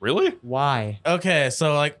Josh. Really? Why? Okay,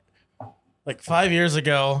 so like 5 years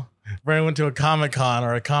ago, Brandon went to a Comic-Con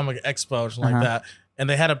or a comic expo or something like that, and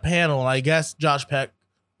they had a panel, and I guess Josh Peck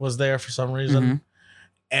was there for some reason. Mhm.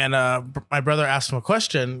 And my brother asked him a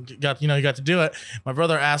question. He got to do it. My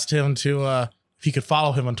brother asked him to if he could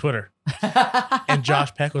follow him on Twitter, and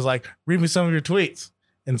Josh Peck was like, "Read me some of your tweets,"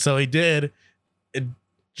 and so he did. And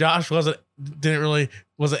Josh wasn't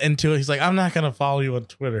into it. He's like, "I'm not gonna follow you on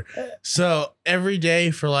Twitter." So every day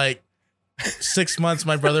for like 6 months,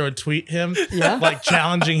 my brother would tweet him, Yeah. like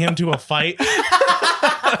challenging him to a fight.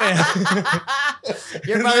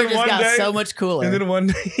 Your And brother then just one got day- so much cooler. And then one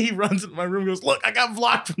day he runs into my room and goes, "Look, I got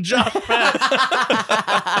blocked from Josh Peck."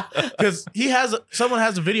 Because someone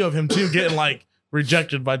has a video of him too getting like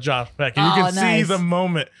rejected by Josh Peck. And you Oh, can see nice. the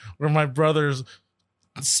moment where my brother's,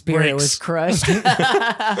 Spirit breaks. was crushed.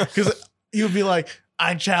 because he would be like,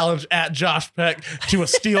 "I challenge at Josh Peck to a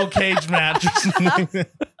steel cage match." Or something.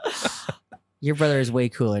 Your brother is way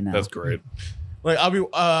cooler now. That's great. Like I'll be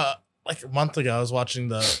like a month ago, I was watching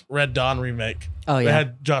the Red Dawn remake. Oh They yeah.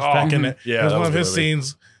 had Josh Oh, Peck in it. yeah, it was that one was of a his good movie.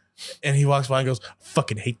 scenes, and he walks by and goes,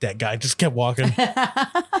 "Fucking hate that guy." Just kept walking.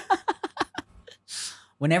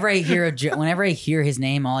 Whenever I hear his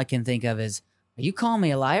name, all I can think of is, "Are you calling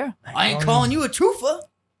me a liar? I ain't calling you a truther."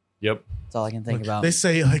 Yep. That's all I can think about. They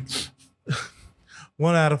say like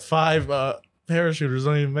 1 out of 5 parachuters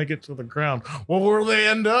don't even make it to the ground. Well, where they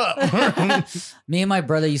end up? Me and my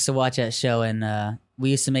brother used to watch that show, and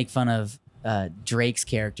we used to make fun of Drake's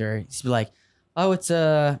character. He used to be like, "Oh, it's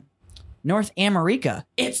North America.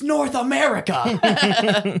 It's North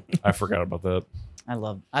America." I forgot about that. I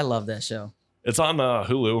love that show. It's on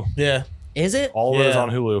Hulu. Yeah. Is it? All of it is Yeah.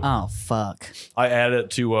 on Hulu. Oh fuck. I add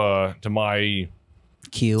it to my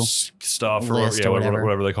Q. stuff or List or whatever.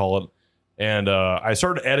 whatever they call it. And I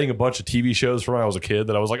started adding a bunch of TV shows from when I was a kid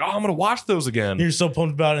that I was like, oh, I'm gonna watch those again. You're so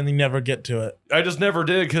pumped about it and you never get to it. I just never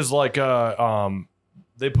did because like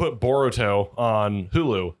they put Boruto on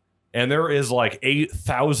Hulu, and there is like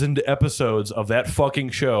 8,000 episodes of that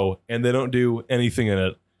fucking show, and they don't do anything in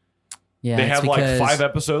it. Yeah, They it's have like because 5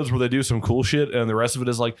 episodes where they do some cool shit, and the rest of it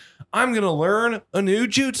is like, I'm gonna learn a new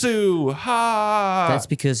jutsu. Ha! That's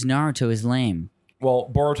because Naruto is lame.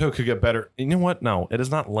 Well, Boruto could get better. You know what? No, it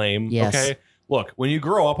is not lame. Yes. Okay. Look, when you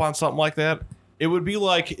grow up on something like that, it would be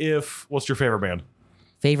like if what's your favorite band?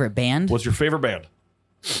 Favorite band? What's your favorite band?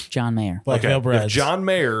 John Mayer. Black Veil If Brides. John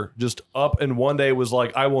Mayer just up and one day was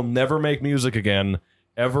like, I will never make music again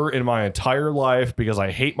ever in my entire life because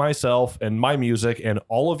I hate myself and my music, and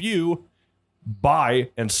all of you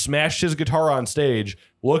by and smashed his guitar on stage,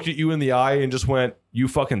 looked at you in the eye and just went, you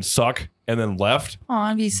fucking suck, and then left. Oh,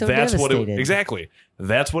 I'd be so That's what devastated. it exactly.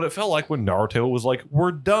 That's what it felt like when Naruto was like,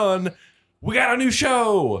 we're done. We got a new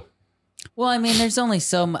show. Well, I mean, there's only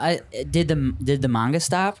so. Did the manga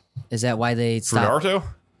stop? Is that why they For stopped? Naruto?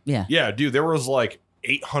 Yeah. Yeah, dude, there was like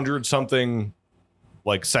 800 something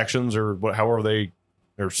like sections or however they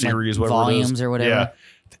or series, Like whatever it is. volumes or whatever? Yeah.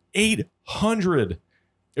 800. It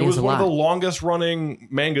It was was a one of the lot. longest running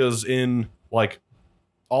mangas in like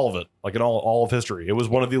all of it, like in all of history. It was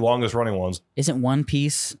one of the longest running ones. Isn't One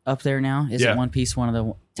Piece up there now? Isn't Yeah. One Piece one of the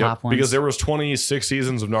Yep, top ones? because there was 26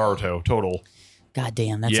 seasons of Naruto total. God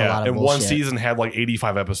damn, that's yeah, a lot of and bullshit. one season had like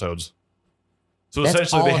 85 episodes. So That's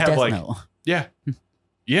essentially all they of had Death like Note. yeah.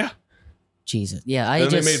 Yeah. Jesus. Yeah, I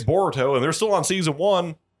And just they made Boruto, and they're still on season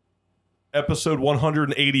 1, episode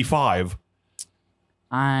 185.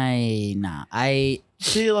 I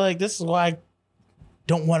See, like, this is why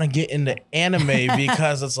don't want to get into anime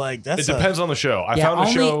because it's like It depends on the show. I found a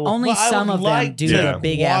only, show. Only Well, I some would of like them do to the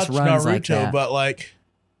big ass watch runs Naruto, like that. but like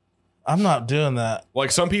I'm not doing that.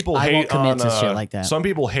 Like some people I hate won't commit on to shit like that. Some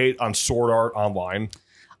people hate on Sword Art Online.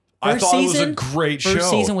 I First thought it was season- a great show. First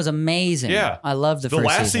season was amazing. Yeah. I loved the The first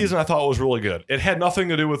last season I thought was really good. It had nothing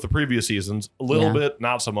to do with the previous seasons. A little Yeah. bit,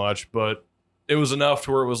 not so much, but it was enough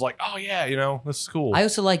to where it was like, oh yeah, this is cool. I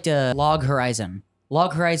also liked Log Horizon.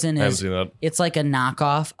 Log Horizon I haven't is seen that. it's like a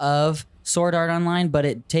knockoff of Sword Art Online, but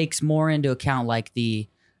it takes more into account like the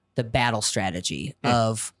battle strategy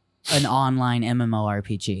of an online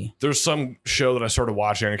MMORPG. There's some show that I started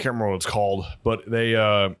watching. I can't remember what it's called, but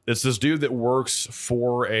it's this dude that works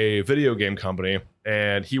for a video game company,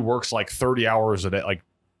 and he works like 30 hours a day,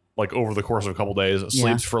 like over the course of a couple days.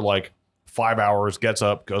 Sleeps for like 5 hours, gets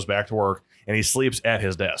up, goes back to work, and he sleeps at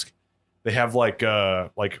his desk. They have like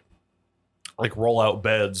roll out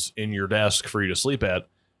beds in your desk for you to sleep at.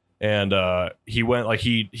 And he went like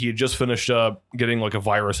he had just finished up getting like a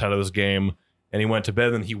virus out of this game, and he went to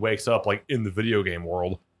bed, and he wakes up like in the video game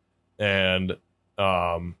world, and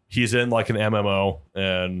he's in like an MMO,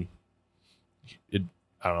 and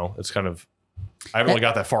I don't know, it's kind of, I haven't really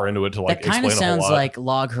got that far into it to like That kind of explain a whole sounds lot. like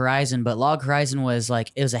Log Horizon, but Log Horizon was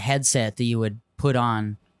like it was a headset that you would put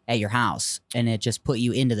on at your house, and it just put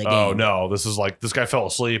you into the game. Oh no, this is like this guy fell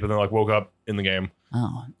asleep and then like woke up in the game.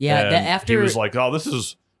 Oh yeah. And After he was like, oh, this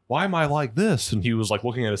is, why am I like this? And he was like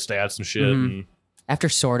looking at his stats and shit. Mhm. And after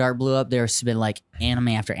Sword Art blew up, there's been like anime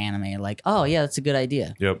after anime. Like, oh yeah, that's a good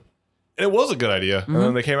idea. yep. And it was a good idea. And Mhm.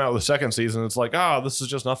 then they came out with the second season. It's like, oh, this is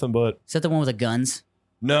just nothing but. Is that the one with the guns?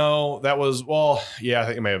 No, that was, well, yeah, I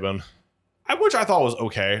think it may have been. Which I thought was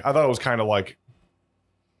okay. I thought it was kind of like,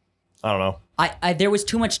 I don't know. I there was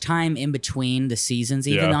too much time in between the seasons,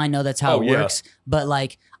 even Yeah. though I know that's how Oh, it yeah. works. But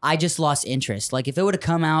like, I just lost interest. Like, if it would have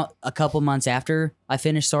come out a couple months after I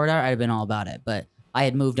finished Sword Art, I'd have been all about it. But I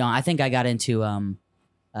had moved on. I think I got into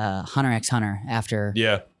Hunter x Hunter after.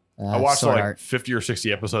 Yeah. I watched Sword like Art. 50 or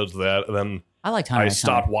 60 episodes of that. And then I liked Hunter I x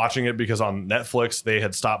stopped Hunter. watching it because on Netflix, they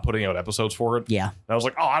had stopped putting out episodes for it. Yeah. And I was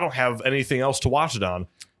like, oh, I don't have anything else to watch it on.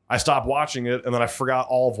 I stopped watching it, and then I forgot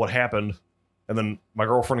all of what happened. And then my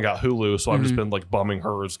girlfriend got Hulu, so I've just been like bumming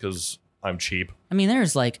hers because I'm cheap. I mean,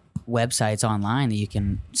 there's like websites online that you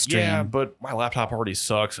can stream. Yeah, but my laptop already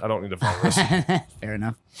sucks. I don't need a virus. Fair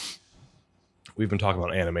enough. We've been talking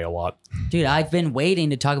about anime a lot. Dude, I've been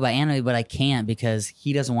waiting to talk about anime, but I can't because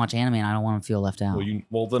he doesn't watch anime and I don't want him to feel left out.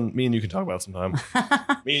 Well, then me and you can talk about it sometime.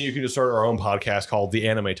 Me and you can just start our own podcast called The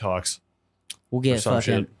Anime Talks. We'll or get some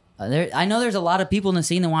fucking. shit. I know there's a lot of people in the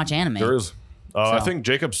scene that watch anime. There is. I So. think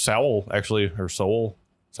Jacob Sowell, actually, or Sowell.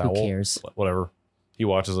 Who cares? Whatever. He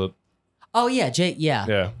watches it. Oh yeah, Jake. Yeah,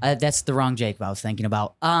 Yeah. that's the wrong Jacob I was thinking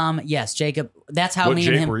about. Yes, Jacob. That's how What me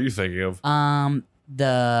Jake and him. were you thinking of?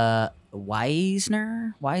 The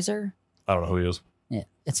Weiser. I don't know who he is. Yeah,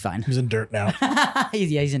 it's fine. He's in dirt now.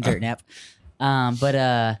 he's in dirt nap.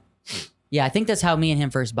 Yeah, I think that's how me and him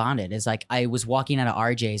first bonded. Is like I was walking out of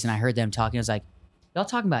RJ's and I heard them talking. I was like, y'all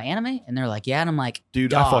talking about anime? And they're like, yeah. And I'm like,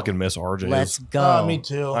 Dude, dog, I fucking miss RJ's. let's go. Me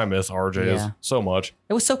too. I miss RJ's Yeah. so much.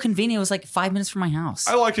 It was so convenient. It was like 5 minutes from my house.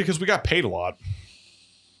 I liked it because we got paid a lot.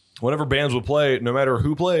 Whenever bands would play, no matter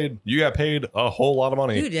who played, you got paid a whole lot of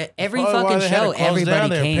money. Dude, every Probably why fucking they had show, to close down. everybody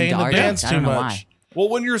They were came paying to the our bands dance. I too don't know much. Well,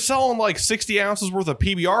 when you're selling like 60 ounces worth of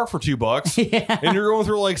PBR for $2 yeah. and you're going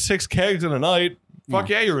through like 6 kegs in a night, fuck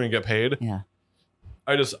yeah, you're going to get paid. Yeah.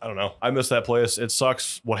 I don't know. I miss that place. It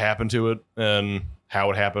sucks what happened to it and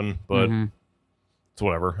how it happened, but Mhm. it's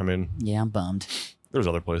whatever. I mean, Yeah, I'm bummed. there's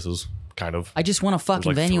other places, kind of. I just want a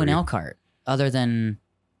fucking like venue in 3. Elkhart other than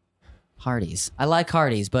Hardee's. I like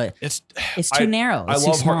Hardee's, but It's it's too narrow. It's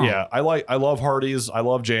too small. I love Hardee's. I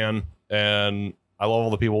love Jan, and I love all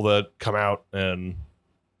the people that come out and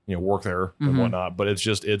work there and Mhm. whatnot. But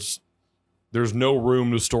it's there's no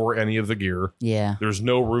room to store any of the gear. Yeah. There's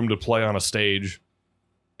no room to play on a stage,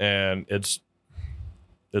 and it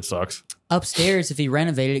sucks. Upstairs, if he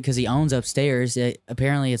renovated it because he owns upstairs,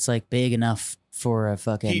 apparently it's like big enough for a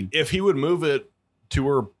fucking If he would move it to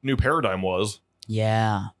where New Paradigm was,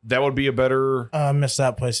 yeah. that would be a better. I miss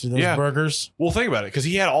that place. Dude. Those Yeah. burgers. Well, think about it, because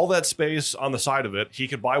he had all that space on the side of it. He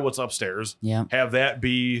could buy what's upstairs, Yeah. have that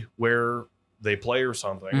be where they play or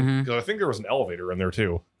something. Mhm. Because I think there was an elevator in there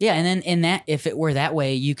too. Yeah, and then in that, if it were that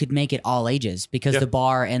way, you could make it all ages because Yeah. the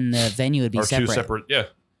bar and the venue would be Or separate. two separate. Yeah.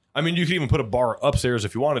 I mean, you could even put a bar upstairs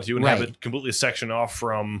if you wanted to and have Right. it completely sectioned off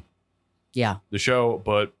from Yeah, the show.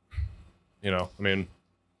 But, I mean,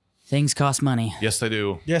 things cost money. yes, they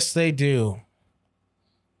do. Yes, they do.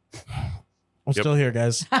 I'm still here,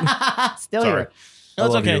 guys. Still Sorry. here. No,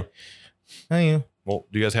 it's love okay. you. Thank you. Well,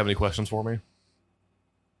 do you guys have any questions for me?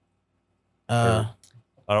 Uh,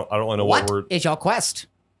 I don't really know What what we're. is your quest?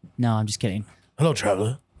 No, I'm just kidding. hello,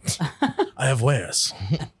 traveler. I have wares.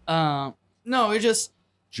 No, we just.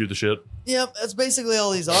 Shoot the shit. Yep, that's basically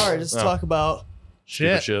all these are. Just Oh. talk about. Shoot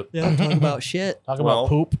the Shit. shit. Yeah, talk about shit. Talk Well, about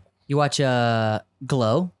poop. You watch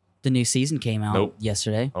Glow? The new season came out Nope.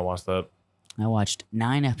 yesterday. I watched that. I watched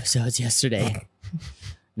 9 episodes yesterday.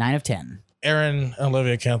 9 of 10. Aaron and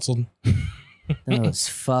Olivia canceled. Those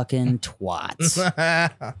fucking twats.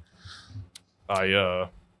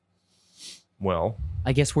 Well,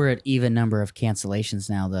 I guess we're at even number of cancellations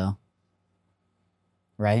now, though.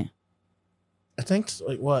 Right? I think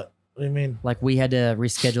like what? What do you mean? Like we had to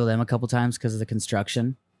reschedule them a couple times because of the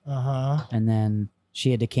construction, Uh-huh. and then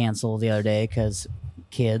she had to cancel the other day because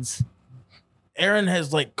kids. Aaron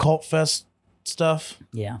has like cult fest stuff.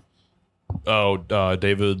 Yeah.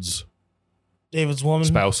 David's David's woman.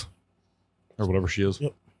 spouse or whatever she is,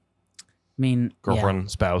 Yep. I mean, girlfriend,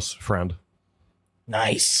 spouse, friend.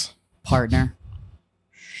 Nice. partner.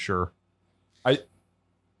 Sure.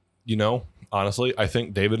 Honestly, I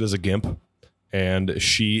think David is a gimp and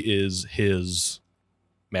she is his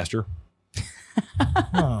master.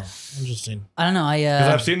 Oh, interesting. I don't know.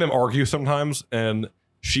 Because I've seen them argue sometimes and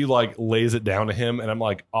she like lays it down to him and I'm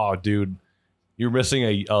like, oh, dude, you're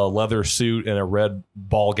missing a leather suit and a red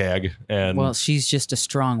ball gag. And Well, she's just a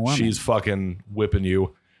strong woman. she's fucking whipping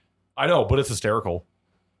you. I know, but it's hysterical.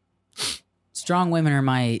 Strong women are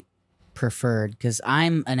my preferred because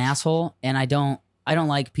I'm an asshole and I don't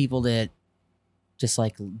like people that just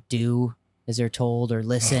like do as they're told or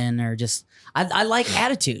listen or just I like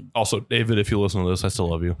attitude. Also, David, if you listen to this, I still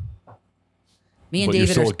love you. Me and But you're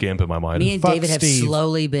David still are a gimp in my mind. me and Fuck David have Steve.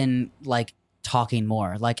 slowly been like talking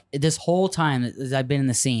more. Like this whole time as I've been in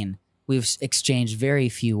the scene, we've exchanged very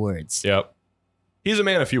few words. Yep. He's a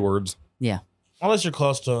man of few words. Unless you're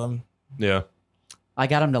close to him. Yeah. I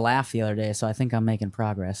got him to laugh the other day, so I think I'm making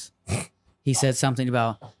progress. He said something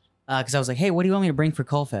about because I was like, "Hey, what do you want me to bring for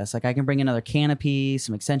Coalfest? Like, I can bring another canopy,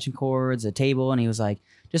 some extension cords, a table." And he was like,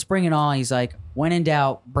 "Just bring it all." He's like, "When in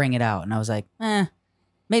doubt, bring it out." And I was like,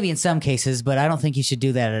 maybe in some cases, but I don't think you should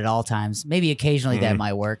do that at all times. Maybe occasionally that Mhm.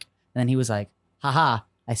 might work." And then he was like, "Haha,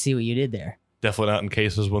 I see what you did there." Definitely not in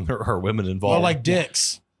cases when there are women involved. Or like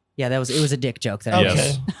dicks. Yeah, it was a dick joke that I Okay.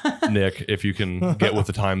 made. Yes. Nick, if you can get with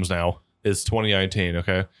the times now, it's 2019,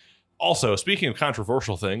 okay? Also, speaking of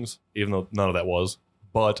controversial things, even though none of that was,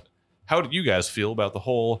 but how did you guys feel about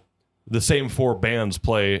the same 4 bands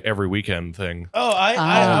play every weekend thing? Oh, I'm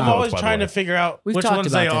Ah. always By the trying way. to figure out We've which talked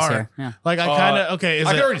ones about they this are. here. Yeah. Like I kind of Is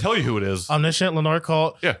I can it already tell you who it is. Omniscient, Lenore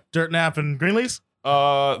Cult, Yeah. Dirt Nap, and Greenleafs?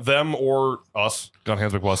 Them or us. Gun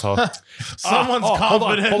Hands McWesthaw. Someone's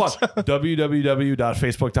confident. Hold on.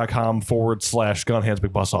 www.facebook.com/Gun Hands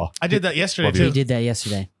McWesthaw. I did that yesterday Love We too. did that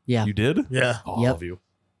yesterday. Yeah. You did? Yeah. Oh, I Yep. love you.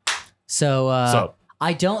 So, So,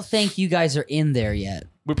 I don't think you guys are in there yet.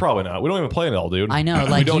 we probably not. We don't even play it all, dude. I know, we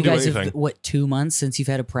like don't you do guys anything. have 2 months since you've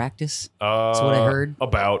had a practice. That's what I heard.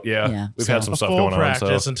 About, yeah. Yeah, We've so- had some A stuff full going practice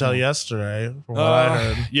on. So. until yesterday, from what I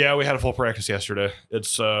heard. Yeah, we had a full practice yesterday.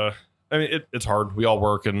 It's it's hard. We all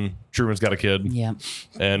work, and Truman's got a kid, Yeah,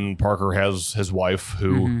 and Parker has his wife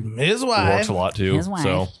who Mhm. His works wife. a lot too. His wife.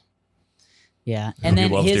 So yeah. who And he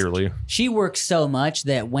then loves dearly. she works so much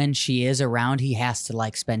that when she is around, he has to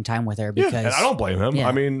like spend time with her Yeah, because. and I don't blame him. Yeah.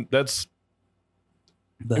 I mean, it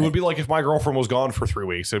would be like if my girlfriend was gone for 3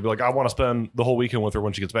 weeks. It'd be like I want to spend the whole weekend with her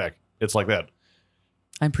when she gets back. It's like that.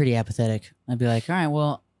 I'm pretty apathetic. I'd be like, all right,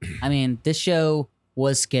 well, I mean, this show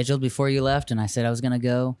was scheduled before you left, and I said I was gonna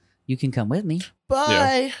go. You can come with me,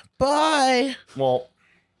 Bye. Bye. Well,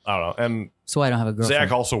 I don't know. And so I don't have a girlfriend.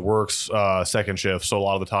 Zach also works second shift, so a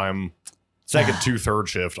lot of the time, second to third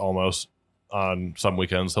shift almost on some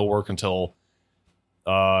weekends. He'll work until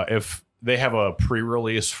if they have a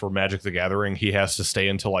pre-release for Magic the Gathering, he has to stay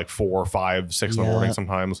until like 4, 5, 6 in the Yeah. morning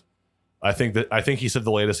sometimes. I think he said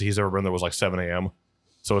the latest he's ever been there was like 7 a.m.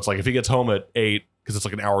 So it's like if he gets home at 8, because it's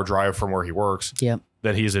like an hour drive from where he works, Yep.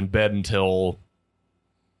 then he's in bed until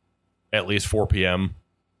at least 4 p.m.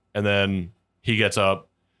 And then he gets up,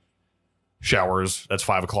 showers, that's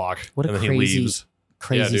 5 o'clock. What a and then crazy- he leaves.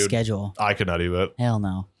 Crazy dude. schedule. I could not do that. Hell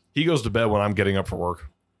no. He goes to bed when I'm getting up for work.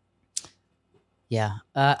 Yeah.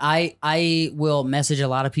 I will message a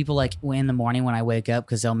lot of people like in the morning when I wake up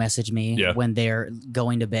because they'll message me Yeah. when they're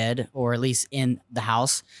going to bed or at least in the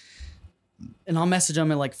house. And I'll message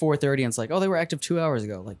them at like 4:30 and it's like, oh, they were active 2 hours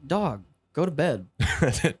ago. Like, dog, go to bed.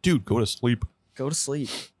 Dude, go to sleep. Go to sleep.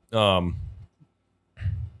 But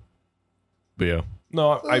yeah.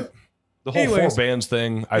 No, the whole Anyways. 4 bands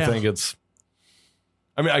thing, I Yeah. think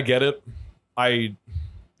I mean, I get it. I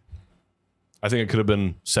think it could have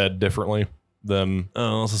been said differently. than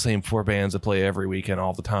it's the same 4 bands that play every weekend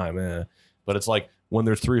all the time. But it's like when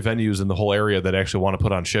there's 3 venues in the whole area that actually want to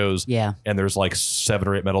put on shows, Yeah. and there's like 7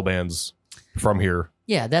 or 8 metal bands from here.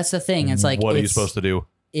 Yeah, that's the thing. It's like what are you it's- supposed to do?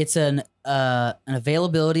 It's an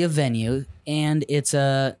availability of venue, and it's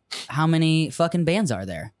how many fucking bands are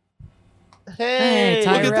there? Hey, look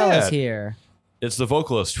at Tyrell is that. here. It's the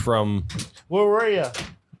vocalist from Where were you?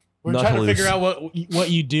 We're Not trying to to figure lose. out what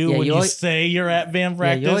you do Yeah, when you you always- say you're at band Yeah,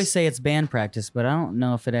 practice. you always say it's band practice, but I don't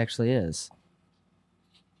know if it actually is.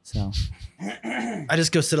 So, I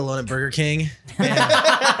just go sit alone at Burger King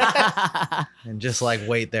and just like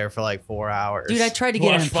wait there for like 4 hours. dude, I tried to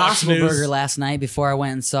get an Watch Fox Impossible News. Burger last night before I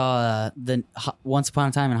went and saw the Once Upon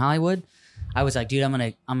a Time in Hollywood. I was like, dude, I'm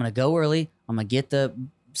gonna go early. I'm gonna get the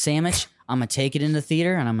sandwich. I'm gonna take it in the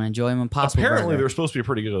theater, and I'm gonna enjoy my Impossible apparently Burger. they're supposed to be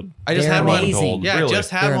pretty good. I just They're had one. amazing. Yeah, Really? I just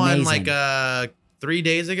had They're one amazing. like 3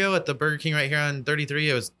 days ago at the Burger King right here on 33.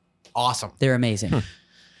 It was awesome. They're amazing.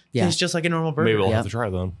 Yeah, It's just like a normal burger. Maybe we'll Yeah. have to try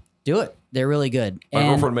them. do it. They're really good. My And-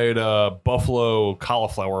 girlfriend made buffalo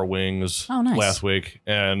cauliflower wings Oh, nice. last week,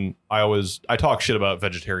 and I talk shit about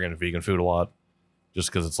vegetarian and vegan food a lot,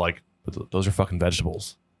 just because it's like, but those are fucking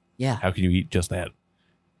vegetables. yeah, How can you eat just that?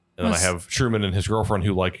 And then I Yes. have Truman and his girlfriend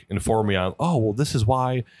who like inform me on, oh well, this is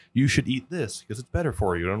why you should eat this because it's better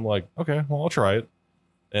for you. And I'm like, okay, well I'll try it.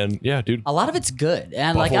 And yeah, dude, a lot of it's good,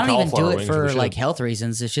 and like I Buffalo don't even do cauliflower it wings are for the like shit. health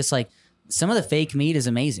reasons. It's just like some of the fake meat is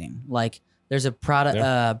amazing. Like there's a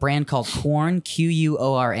product brand called Quorn,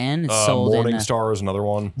 QUORN. It's sold Morning in Star is another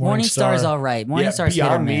one. Morning Star is Star. all right. Morning Yeah, Star's hit or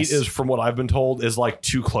Beyond Meat miss. is, from what I've been told, is like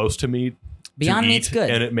too close to meat. Beyond to Meat's eat, good.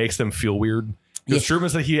 and it makes them feel weird. Because Yeah. Truman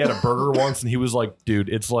said he had a burger once, and he was like, "Dude,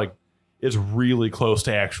 it's really close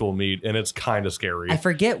to actual meat, and it's kind of scary." I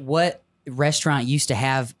forget what restaurant used to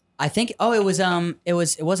have. I think it wasn't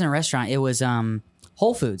a restaurant. It was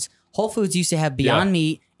Whole Foods. Whole Foods used to have Beyond Yeah.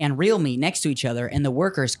 Meat and real meat next to each other, and the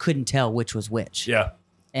workers couldn't tell which was which. Yeah,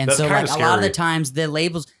 And That's so, kinda like, a lot of the scary. times, the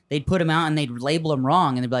labels, they'd put them out and they'd label them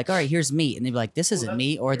wrong. And they'd be like, all right, here's meat. And they'd be like, this isn't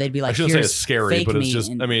meat. Or they'd be I like, shouldn't say here's it's scary, fake but it's meat. just.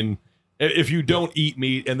 And- I mean, if you don't eat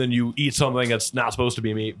meat and then you eat something that's not supposed to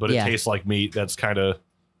be meat, but it Yeah. tastes like meat, that's kind of.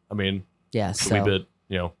 I mean, yeah, it's a wee so,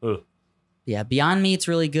 bit. Ugh. yeah, Beyond Meat's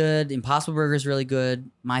really good. Impossible Burger's really good.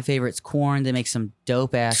 My favorite's Quorn. They make some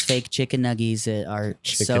dope ass fake chicken nuggies that are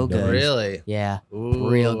Chicken so good. nuggies. Really? Yeah, Ooh,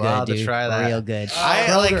 real good, I'll have dude. to try that. Real good. I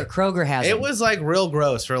Kroger has It them. was like real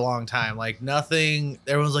gross for a long time. Like nothing.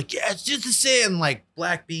 Everyone's like, yeah, it's just the same. Like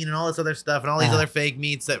black bean and all this other stuff and all these Uh-huh. other fake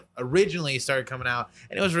meats that originally started coming out,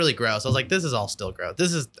 and it was really gross. I was like, this is all still gross.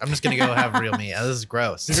 I'm just gonna go have real meat. This is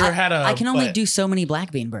gross. Have you ever had a? I can only what? do so many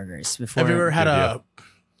black bean burgers before. Have you ever had Good a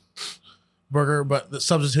burger, but that's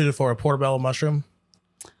substituted for a portobello mushroom?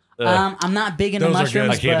 I'm not big into Those are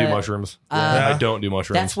mushrooms. good. I can't do but mushrooms. uh, I don't do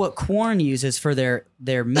mushrooms. That's what Quorn uses for their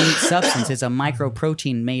meat substance. It's a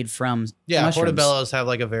microprotein made from Yeah, mushrooms. portobellos have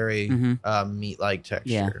like a very Mhm. meat-like texture.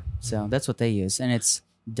 Yeah, so that's what they use, and it's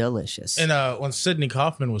delicious. And when Sydney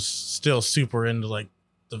Kaufman was still super into like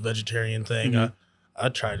the vegetarian thing, Mhm. I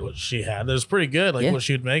tried what she had. It was pretty good. Like Yeah. what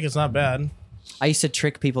she would make, it's not bad. I used to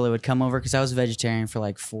trick people that would come over because I was a vegetarian for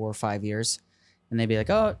like 4 or 5 years, and they'd be like,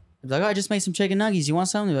 "Oh, I just made some chicken nuggets. You want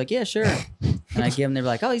some?" They'd be like, "Yeah, sure." And I give them. They'd be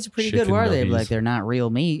like, "Oh, these are pretty good. Chicken Where are they?" They'd be nuggies. like, "They're not real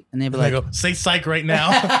meat." And they'd be And I like, go, say psych right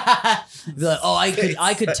now. they'd be like, "Oh,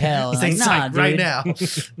 I could tell." Say Like, nah, psych right dude. now.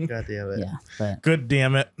 God damn it. Yeah, but Good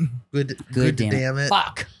damn it. Good damn it.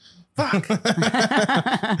 fuck. Fuck.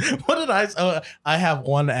 What did I? Oh, I have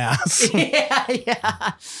one ass.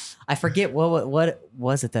 yeah. I forget what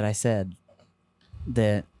was it that I said.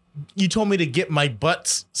 That You told me to get my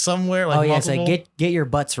butts somewhere. Like oh yeah, multiple. so get your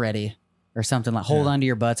butts ready or something like hold onto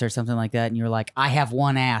your butts or something like that, and you were like, I have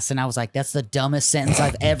one ass, and I was like, that's the dumbest sentence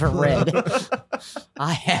I've ever read.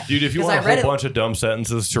 I have, Dude, if you 'cause want I a read whole it- bunch of dumb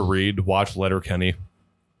sentences to read, watch Letterkenny.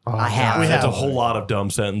 I have. We That's have. a whole lot of dumb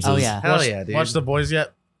sentences. Oh yeah, Hell watch, yeah, dude. Watch The Boys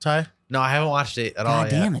yet, Ty? No, I haven't watched it at all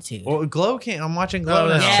God yet. damn it, dude. Well, Glow came. I'm watching Glow Oh,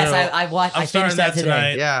 now. that's Yes, true. I watched. I'm I starting finished that that today.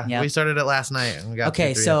 tonight. Yeah, Yep. we started it last night. And we got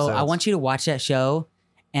Okay, through 3 so I episodes. want you to watch that show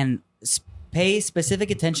and pay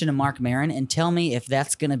specific attention to Mark Maron and tell me if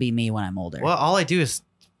that's gonna be me when I'm older. Well, all I do is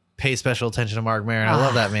pay special attention to Mark Maron. I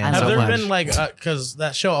love that man I Have so love there much. been like because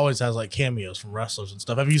that show always has like cameos from wrestlers and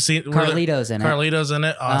stuff. Have you seen Carlito's in it. Carlito's in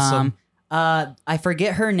it. Awesome. I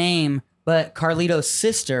forget her name, but Carlito's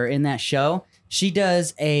sister in that show, she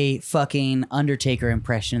does a fucking Undertaker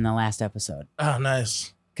impression in the last episode. Oh,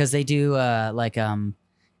 nice. Because they do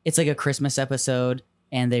it's like a Christmas episode,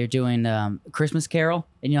 and they're doing Christmas Carol,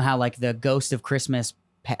 and you know how like the ghost of Christmas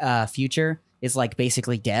future is like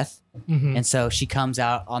basically death, Mhm. and so she comes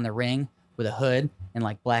out on the ring with a hood, and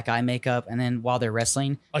like black eye makeup, and then while they're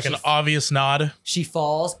wrestling, Like she, an obvious nod. she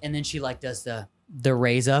falls, and then she like does the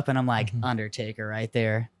raise up, and I'm like Undertaker right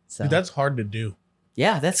there. So Dude, that's hard to do.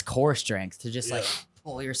 yeah, that's core strength to just like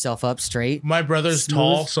pull yourself up straight. My brother's Smooth.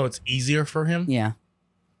 tall, so it's easier for him. Yeah,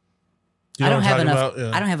 You I know don't what have I'm enough. talking about?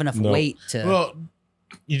 Yeah. I don't have enough No. weight to. Well,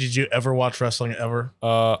 did you ever watch wrestling ever?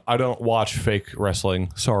 I don't watch fake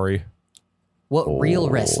wrestling. Sorry, what real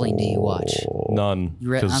wrestling do you watch? none.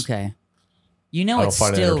 You 'Cause okay. You know I don't it's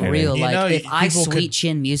find it still entertaining. real. You Like know, if I people sweet could-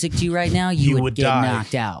 chin music to you right now, you, would get die.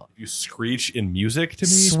 knocked out. You screech in music to me?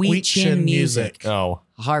 Sweet chin music. Oh,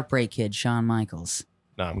 Heartbreak Kid, Shawn Michaels.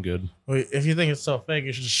 no, I'm good. Wait, if you think it's so fake,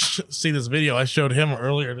 you should see this video I showed him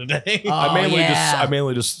earlier today. Oh, I yeah.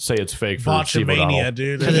 mainly just say it's fake for Steve Botchamania, O'Donnell.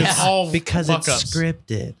 dude. Yeah. It's all Because fuck it's ups.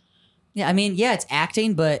 scripted. Yeah, I mean, yeah, it's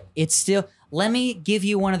acting, but it's still. Let me give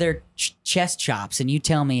you one of their chest chops, and you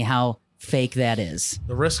tell me how fake that is.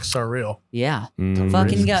 The risks are real. Yeah, Mm.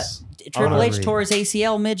 fucking got Triple gonna- H tore his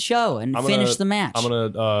ACL mid-show and I'm gonna- finished the match. I'm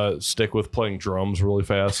gonna stick with playing drums really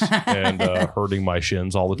fast and hurting my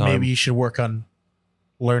shins all the time. Maybe you should work on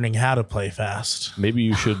learning how to play fast. Maybe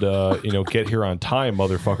you should get here on time,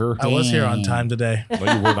 motherfucker. I was here on Dang. time today. No,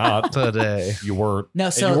 you were not. Today. You weren't. No,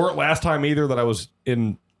 And so- you weren't last time either that I was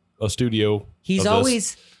in a studio. He's of this.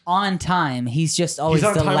 always on time. He's just always He's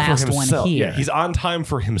on the time last for one himself. here. Yeah, he's on time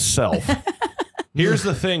for himself. Here's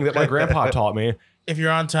the thing that my grandpa taught me. If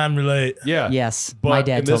you're on time, you're late. Yeah. Yes, But my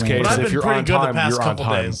dad in this told me. case, But I've if been you're pretty on good the time, past you're on couple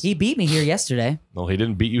time. days. He beat me here yesterday. Well, he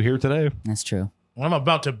didn't beat you here today. That's true. Well, I'm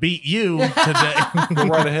about to beat you today. Go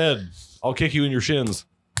right ahead. I'll kick you in your shins.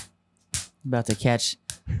 About to catch.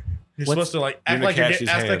 You're What's- supposed to like You're act gonna like you're, catch get, these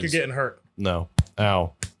act like you're hands. getting hurt. No.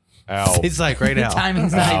 Ow. Ow. It's like right The now.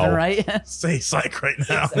 timing's not Ow. even right. Say psych right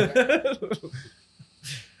now. Yeah.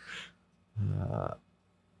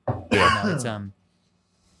 No, it's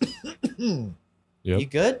Yep. You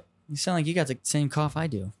good? You sound like you got the same cough I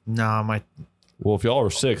do. No, my Well, if y'all are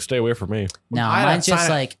sick, stay away from me. No, I had mine's a just sinus-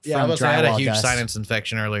 like yeah, I from was gonna say, I had a drywall huge dust. sinus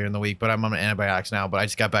infection earlier in the week, but I'm on antibiotics now. But I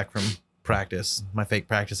just got back from practice, my fake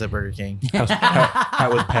practice at Burger King.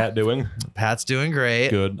 How is Pat doing? Pat's doing great.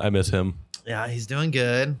 Good. I miss him. Yeah, he's doing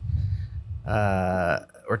good.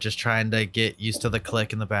 We're just trying to get used to the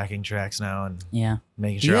click and the backing tracks now and Yeah.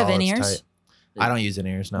 making Do sure you have all in it's ears? tight. I don't use in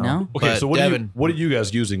ears, no. No? Okay, But so Devin, what are you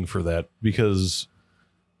guys using for that? Because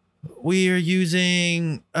we are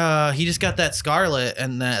using he just got that Scarlett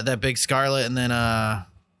and that big Scarlett and then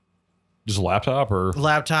just a laptop or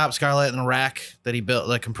laptop Scarlett and a rack that he built,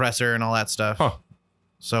 the compressor and all that stuff. Huh.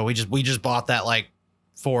 So we just bought that like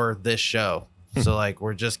for this show. So like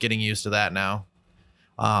we're just getting used to that now.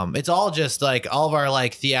 It's all just like all of our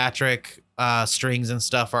like theatric strings and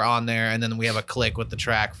stuff are on there, and then we have a click with the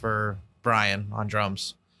track for Brian on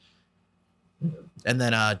drums. And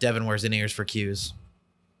then Devin wears in ears for cues.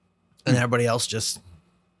 And everybody else just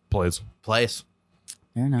plays. plays.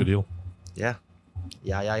 Fair enough. Good deal. Yeah.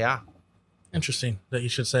 Yeah. Interesting that you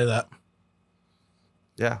should say that.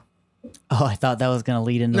 Yeah. Oh, I thought that was gonna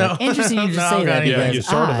lead into No. like, interesting you just No, say okay. that. Yeah, because you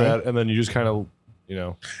started I- that and then you just kind of,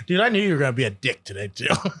 Dude, I knew you were going to be a dick today, too.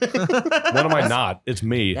 when am I not? It's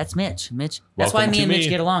me. That's Mitch. That's why Welcome me to and Mitch me.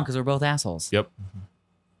 get along because we're both assholes. Yep.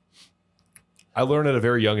 I learned at a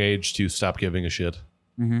very young age to stop giving a shit.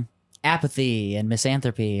 Mm-hmm. Apathy and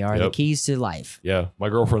misanthropy are the Yep. keys to life. Yeah, my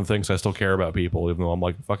girlfriend thinks I still care about people, even though I'm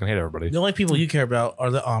like, fucking hate everybody. The only people you care about are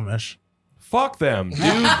the Amish. Fuck them, dude.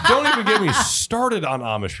 Don't even get me started on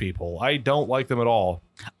Amish people. I don't like them at all.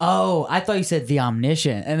 Oh, I thought you said the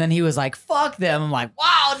omniscient, and then he was like, "Fuck them." I'm like,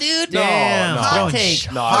 "Wow, dude, Damn. no. hot Throwing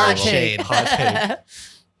take, no, hot I take, love it. Hot take.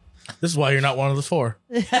 This is why you're not one of the four.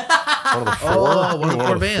 One of the four. Oh, one of the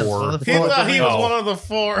four bands. One of the He four. thought he was Oh. one of the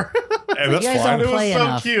four. Hey, You that's guys fine. don't It play was so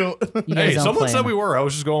enough. cute. You guys Hey, don't someone play said enough. we were. I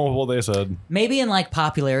was just going with what they said. Maybe in like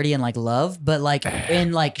popularity and like love, but like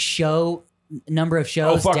in like show number of Oh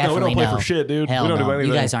shows, fuck no, we definitely don't play no. for shit, dude. Hell we don't no. do anything.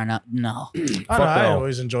 You guys are not. No, I, don't know, Fuck I no.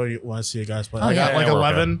 always enjoy when I see you guys play. Oh, Like, yeah. like Yeah, we're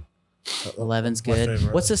 11. 11's My good.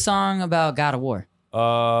 favorite. What's the song about God of War?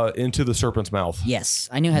 Into the serpent's mouth. Yes,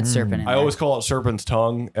 I knew it had serpent in I there. always call it serpent's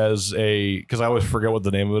tongue because I always forget what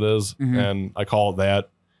the name of it is, Mhm. and I call it that.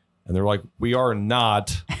 And they're like, we are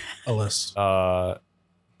not. A list.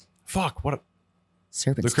 Fuck what?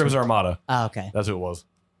 Serpent's The Crimson Armada. Oh, okay. That's who it was.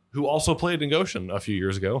 Who also played in Goshen a few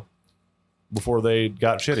years ago, before they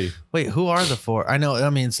got shitty. Wait, who are the four? I know. I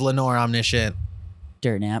mean, it's Lenore, Omniscient.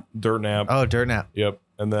 Dirt Nap. Dirt Nap. Oh, Dirtnap. Yep.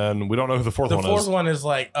 And then we don't know who the fourth The one fourth is. one is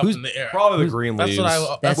like up Who's- in the air. Probably the Green That's Leaves. what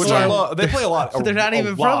I. That's which what I I- love. They play a lot. They're not a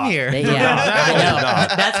even lot. from here. They, They're yeah, not. I They're know.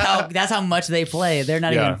 not. That's how much they play. They're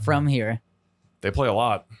not Yeah. even from here. They play a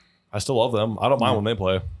lot. I still love them. I don't mind when they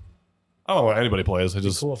play. I don't know what anybody plays. I It'd be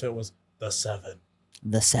just cool if it was the 7.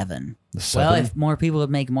 The Seven. The Well, Seven? if more people would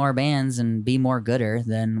make more bands and be more gooder,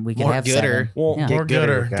 then we could More have gooder. seven. Well, Yeah. More Get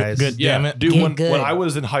gooder, gooder, guys. good. yeah, Damn it. dude. Get When good. I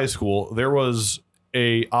was in high school, there was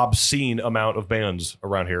a obscene amount of bands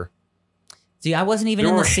around here. See, I wasn't even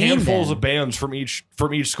There in were the scene handfuls then. of bands from each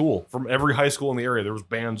school, from every high school in the area. There was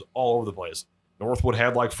bands all over the place. Northwood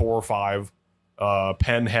had like 4 or 5.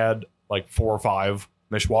 Penn had like 4 or 5.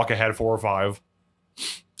 Mishawaka had 4 or 5.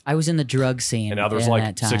 I was in the drug scene. And now there's in like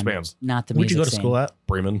that time, 6 bands. Not the Where'd music you go to scene. school at?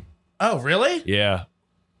 Bremen. Oh, really? Yeah.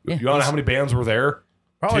 Yeah. You want to know how many bands were there?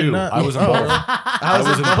 Probably 2. not. I was in Oh, both. really? I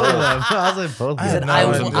was in both of them. I was in both. I of had them. no I,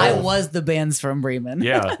 idea. was, I was the bands from Bremen.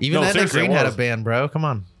 Yeah. Even No, Etna seriously, Green it had a was. band, bro. Come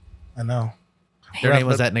on. I know. Their Rep name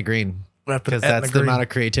was it- Etna Green Rep it because Etna that's the Green. amount of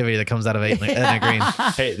creativity that comes out of Etna Green.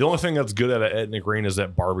 Hey, the only thing that's good at Etna Green is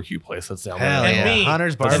that barbecue place that's down Hell there. And yeah. me.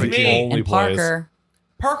 Hunter's That's the Barbecue. me. only And place. Parker,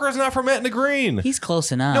 Parker's not from Etna Green. he's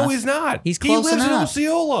close enough. No, he's not. He's close He lives enough. in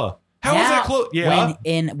Osceola. How is that close? Yeah.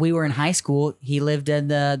 When we were in high school, he lived in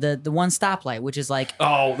the one stoplight, which is like,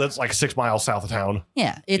 Oh, that's like 6 miles south of town.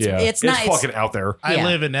 yeah, it's Yeah. it's not. It's, fucking out there. I Yeah.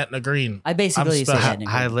 live in Etna Green. I basically I'm said special. that.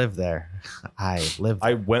 I live there. I live there.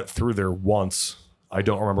 I went through there once. I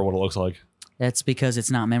don't remember what it looks like. That's because it's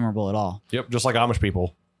not memorable at all. Yep, just like Amish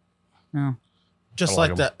people. No. Just I like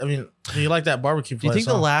like that. I mean, do you like that barbecue Do you place?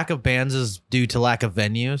 think the lack of bands is due to lack of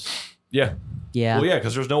venues? Yeah. Yeah. Well, yeah,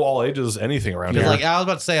 because there's no all ages anything around Because here. like I was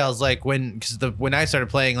about to say, I was like when I started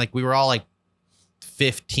playing, like we were all like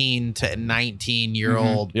 15 to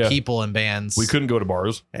 19-year-old Yeah. people in bands. We couldn't go to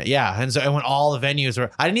bars. Yeah, and so when all the venues were,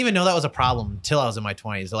 I didn't even know that was a problem until I was in my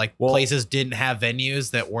 20s. Like Well- places didn't have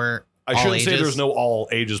venues that weren't. I all shouldn't say ages. there's no all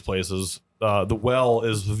ages places. The Well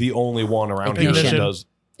is the only one around here that Ignition. does.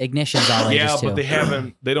 Ignition's all ages Yeah, too.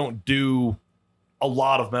 but they don't do a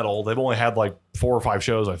lot of metal. They've only had like 4 or 5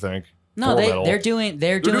 shows, I think. no, for metal. they're doing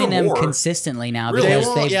doing them more. consistently now Really? because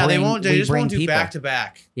won't, they yeah, bring, they won't. They we just bring won't do people. back to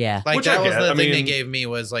back. Yeah. Like Which that I was get. the I thing they mean- gave me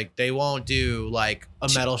was like they won't do like a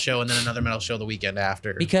metal show and then another metal show the weekend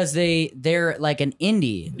after. Because they're like an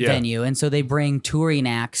indie Yeah. venue, and so they bring touring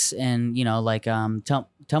acts and like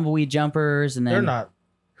tumbleweed jumpers, and then They're not.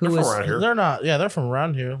 who They're was from around here. They're not. Yeah, they're from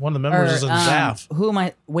around here. One of the or, members is in staff. Who am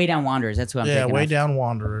I? Way Down Wanderers. That's who I'm Yeah, thinking Way of. Down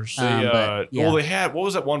Wanderers. They, but, yeah. Well, they had, what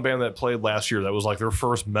was that one band that played last year that was like their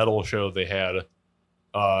first metal show they had?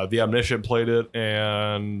 The Omniscient played it,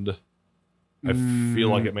 and I feel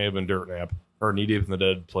like it may have been Dirt Nap or Knee Deep in the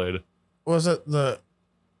Dead played. Was it the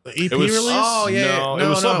EP It was- release? Oh yeah, No, no, it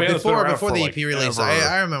was some band that's been before around before for, the like, EP release. ever.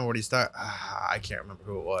 I remember what he started. I can't remember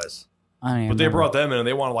who it was. I don't even But they remember. brought them in, and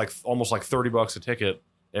they wanted like almost like $30 a ticket,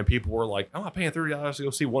 and people were like, "I'm not paying $30 to go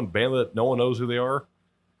see one band that no one knows who they are."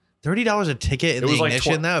 $30 a ticket in It was the like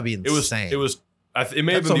Ignition. That would be It was insane. it was it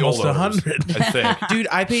may have That's been the almost old owners, 100. I think. Dude,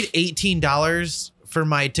 I paid $18 for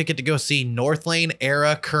my ticket to go see North Lane,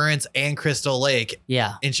 Era, Currents, and Crystal Lake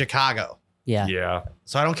Yeah. in Chicago. Yeah. Yeah,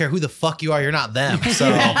 So I don't care who the fuck you are, you're not them. So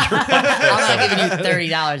I'm not giving you $30.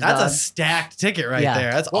 that's a dog. stacked ticket right Yeah.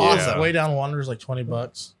 there. That's What was awesome. it? Way Down Wanderers like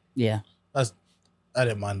 $20. Yeah. I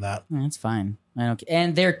didn't mind that. That's fine. I don't.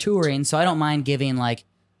 And they're touring, so I don't mind giving like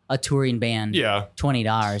a touring band yeah. $20.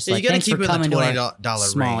 Yeah, Like, you gotta thanks keep for it in coming the to $20 our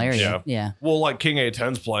small range. area. Yeah. Well, like King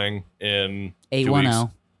 810's playing in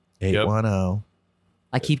 810. 810.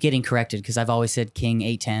 I keep getting corrected because I've always said King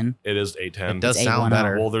 810. it is 810. It does It's sound 810.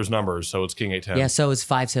 better. Well, there's numbers, so it's King 810. Yeah, so is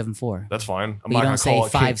 574. That's fine. I'm But not you gonna don't say call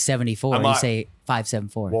it King. 574. I'm You not- say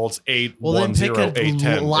 574. Well, it's 8. Well, then pick a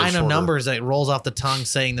 810 line is of shorter. numbers that rolls off the tongue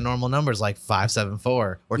saying the normal numbers like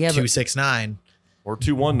 574 or Yeah, but- 269. Or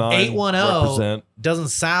 219. 810. Represent. Doesn't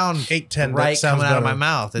sound 810. right that sounds coming out of better. my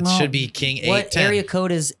mouth. It Well, should be King 810. what area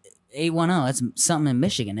code is 810? That's something in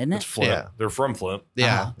Michigan, isn't It's it? Flint. Yeah. They're from Flint.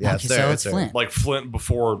 Yeah, Uh-huh. yeah, Okay, it's there. so it's it's there. Flint. Like Flint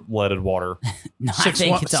before leaded water. No, I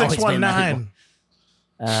think it's always been like, 619.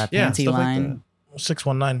 Yeah, Panty stuff like line.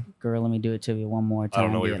 619. Girl, let me do it to you one more time. I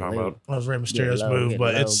don't know what you're Get talking low. about. That was Rey Mysterio's low, move, get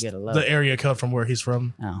but low, it's get low. the area code from where he's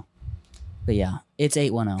from. Oh. But yeah, it's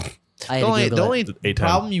 810. I had The to only, Google the it. only 810.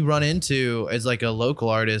 problem you run into as like a local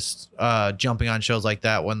artist jumping on shows like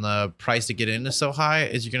that when the price to get in is so high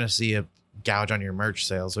is you're going to see a gouge on your merch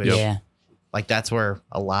sales, which Yeah. like that's where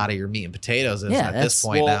a lot of your meat and potatoes is Yeah, at that's- this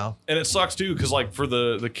point now. And it sucks too, because like for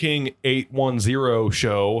the King 810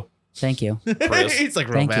 show, Thank you. Chris. He's like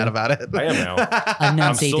real Thank mad you. about it. I am now.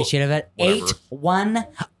 Enunciate still- the shit of it. whatever.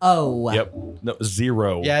 810. Yep. No,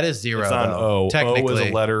 0. Yeah, it is zero. It's not an though. O. O Technically, is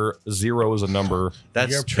a letter. 0 is a number.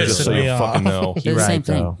 that's You're true. Just pissing so me you off. fucking know. They're the same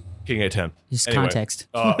thing. King 810. Just Anyway. context.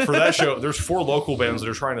 For that show, there's 4 local bands that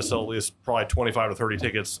are trying to sell at least probably 25 to 30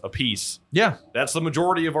 tickets a piece. Yeah, That's the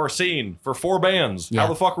majority of our scene for 4 bands. Yeah. How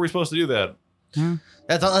the fuck are we supposed to do that?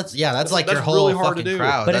 that's like that's your whole really hard to fucking do.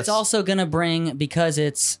 crowd. But That's- it's also going to bring, because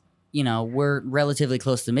it's we're relatively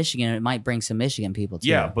close to Michigan. It might bring some Michigan people too.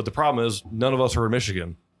 Yeah, but the problem is none of us are in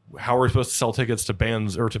Michigan. How are we supposed to sell tickets to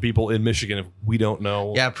bands or to people in Michigan if we don't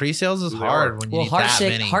know? Yeah, pre-sales is Who they hard are. when you Well, need that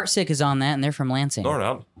many. Heartsick is on that, and they're from Lansing. No, they're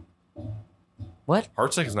not. What?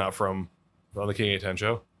 Heartsick is not from the King 810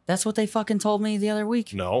 show. That's what they fucking told me the other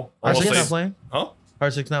week. No. Heartsick's Unless not they- playing? Huh?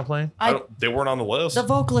 Heartsick's not playing? They weren't on the list. The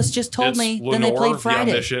vocalist just told It's me. Lenore, Then they played The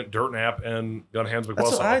Friday. Omniscient, Dirt Nap, and Gun Hands That's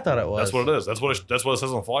what McWesson. I thought it was. That's what it is. That's what it says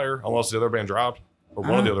on the flyer. Unless the other band dropped, or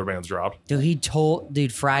one of the other bands dropped.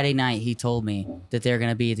 Dude, Friday night he told me that they're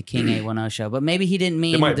gonna be at the King 810 show, but maybe he didn't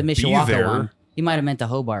They mean might the be Mishawaka there. one. He might have meant the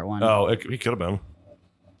Hobart one. Oh, it could have been.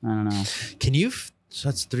 I don't know. Can you? So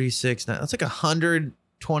that's 3, 6, 9. That's like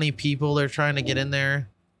 120 people they're trying to get in there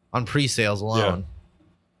on pre-sales alone.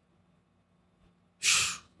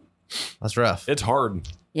 That's rough. It's hard.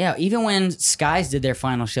 Yeah, even when Skies did their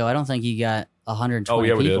final show, I don't think you got 120 Oh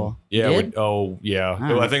yeah, we did. people. Yeah, You we, did? oh yeah. All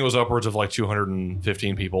right. I think it was upwards of like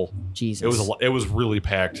 215 people. Jesus. It was it was really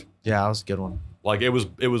packed. Yeah, that was a good one. Like it was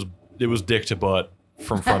dick to butt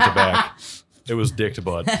from front to back. It was dick to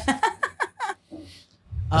butt.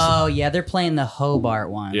 Oh yeah, they're playing the Hobart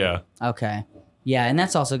one. Yeah. Okay. Yeah, and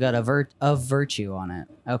that's also got a virtue on it.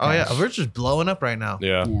 Okay. Oh yeah, Averture's blowing up right now.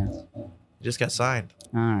 Yeah. Yeah. He just got signed.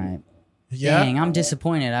 All right. Yeah. Dang, I'm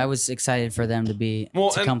disappointed. I was excited for them to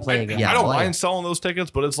come play again. I don't play. mind selling those tickets,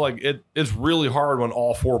 but it's like it's really hard when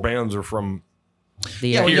all four bands are from.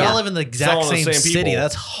 Yeah, when Here. y'all live in the exact Selling the same same city, people.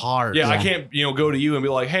 that's hard. Yeah, I can't go to you and be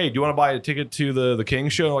like, hey, do you want to buy a ticket to the King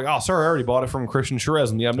show? Like, oh, sorry, I already bought it from Christian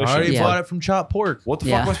Cherez and the I Omniscient. already Yeah. bought it from Chop Pork. What the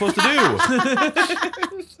Yeah. fuck am I supposed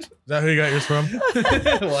to do? Is that who you got yours from?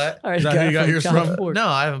 What? All right, Is that who you got yours from? No,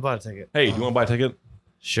 I haven't bought a ticket. Hey, do you want to buy a ticket?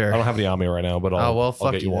 Sure. I don't have any on me right now, but I'll, Oh well, I'll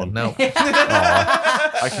fuck get you. you Then. one. No.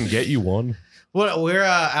 Aw, I can get you one. We're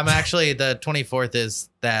I'm actually the 24th is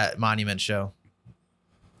that Monument show,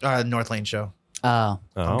 North Lane show. Oh,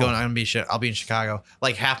 Oh. I'll be in Chicago.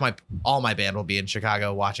 Like all my band will be in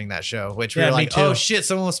Chicago watching that show. Which Yeah, we're me like, too. oh shit,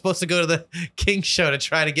 someone was supposed to go to the King show to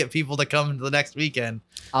try to get people to come to the next weekend.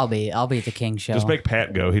 I'll be at the King show. Just make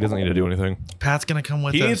Pat go. He doesn't need to do anything. Pat's gonna come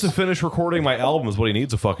with He us. needs to finish recording my album is what he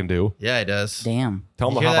needs to fucking do. Yeah, he does. Damn. Tell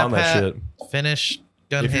him You to hear hop on that Pat? shit. Finish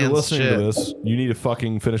Gun If Hands you're listening shit. to this, you need to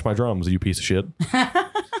fucking finish my drums, you piece of shit.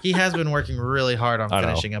 He has been working really hard on I know.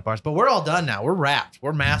 finishing up ours, but we're all done now. We're wrapped.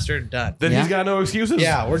 We're mastered. Done. Then Yeah. he's got no excuses.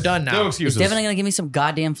 Yeah, we're done now. No He's excuses. definitely gonna give me some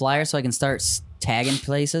goddamn flyers so I can start tagging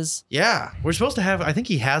places. Yeah, we're supposed to have. I think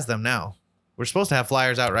he has them now. We're supposed to have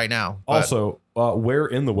flyers out right now. but Also, where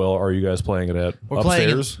in the well are you guys playing it at? we're playing.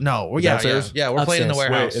 Upstairs? No, we're yeah, Downstairs? we're playing in the Upstairs.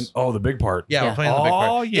 warehouse. Wait, the big part. Yeah, Yeah. we're playing in the big Oh,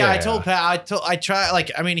 part. Yeah, I yeah. told Pat. I tried. Like,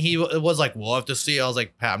 I mean, he was like, "We'll have to see." I was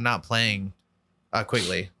like, "Pat, I'm not playing."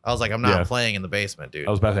 Quickly, I was like, "I'm not Yeah. playing in the basement, dude." I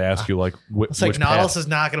was about to ask you, like, It's like which Nautilus Pat? is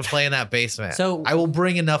not going to play in that basement. So- I will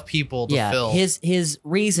bring enough people to Yeah, fill. his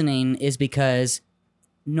reasoning is because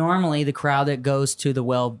normally the crowd that goes to the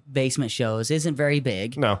well basement shows isn't very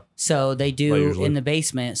big, No. so they Not do usually. in the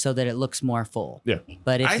basement so that it looks more full. Yeah.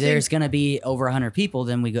 But if I there's gonna be over 100 people,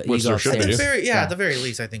 then we go. Which You go there should be. At the upstairs. very, Yeah. at the very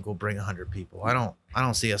least, I think we'll bring 100 people. I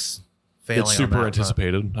don't see us failing. It's on super that, but-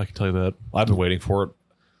 anticipated. I can tell you that. I've been waiting for it.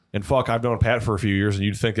 And fuck, I've known Pat for a few years, and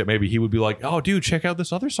you'd think that maybe he would be like, oh, dude, check out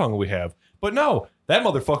this other song that we have. But no, that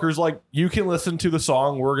motherfucker's like, you can listen to the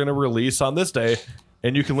song we're going to release on this day,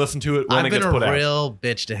 and you can listen to it when I've it been gets a put out. real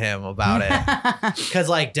bitch to him about it because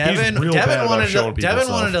like He's Devin real bad about wanted showing to people Devin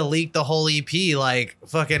stuff. wanted to leak the whole EP like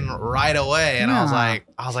fucking right away, and I was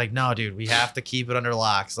Nah. like, no, dude, we have to keep it under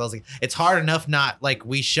lock. So I was like, it's hard enough not like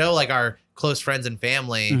we show like our close friends and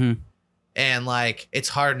family. Mhm. And like, it's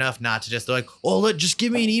hard enough not to just like, oh, just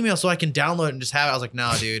give me an email so I can download it and just have it. I was like, no,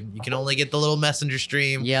 dude, you can only get the little messenger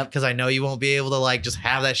stream. Yep. Because I know you won't be able to like just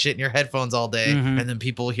have that shit in your headphones all day, Mhm. and then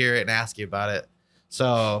people hear it and ask you about it.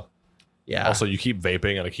 So, yeah. Also, you keep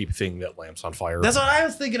vaping, and I keep thinking that lamp's on fire. That's what I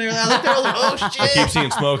was thinking earlier. I was like, oh I shit. keep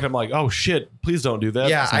seeing smoke, and I'm like, oh shit, please don't do that.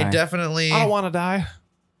 Yeah, I Sorry. definitely. I don't want to die.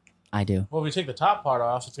 I do. Well, if we take the top part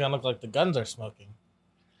off, it's gonna look like the guns are smoking.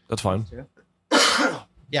 That's fine.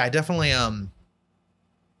 Yeah, I definitely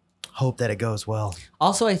hope that it goes well.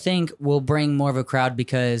 Also, I think we'll bring more of a crowd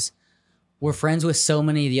because we're friends with so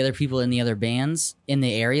many of the other people in the other bands in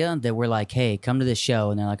the area that we're like, hey, come to this show.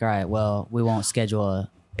 And they're like, all right, well, we won't schedule a.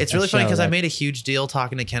 It's A really funny show because I that- made a huge deal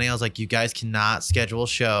talking to Kenny. I was like, you guys cannot schedule a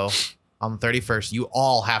show on the 31st. You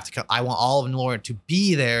all have to come. I want all of Lauren to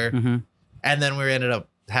be there. Mhm. And then we ended up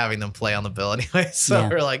having them play on the bill anyway. So Yeah.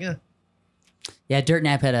 we're like, Yeah, Dirt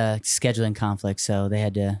Nap had a scheduling conflict, so they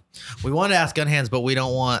had to. we wanted to ask Gun Hands, but we didn't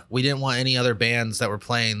want any other bands that were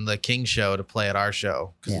playing the King show to play at our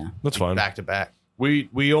show. 'Cause Yeah. That's fine. Back to back.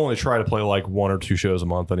 We only try to play like 1 or 2 shows a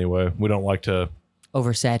month anyway. We don't like to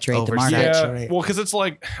Oversaturate the Oversaturate. market. Yeah, Saturate. well, because it's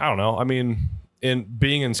like, I don't know. I mean,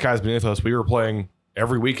 being in Skies Beneath Us, we were playing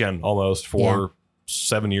every weekend almost for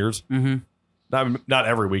 7 years. Mm-hmm. Not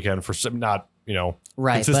every weekend not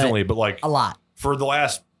Right, consistently, but like a lot. for the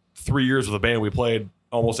last 3 years with the band, we played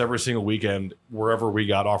almost every single weekend wherever we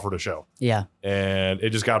got offered a show, Yeah. and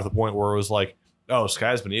it just got to the point where it was like, oh,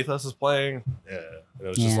 Skies Beneath Us is playing. Yeah, and it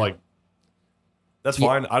was just Yeah. like, that's Yeah.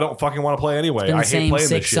 fine. I don't fucking want to play anyway. Been I the hate same playing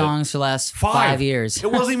 6 this shit. songs for the last 5 years.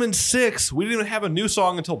 It wasn't even 6. We didn't even have a new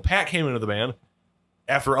song until Pat came into the band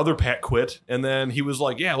after other Pat quit. And then he was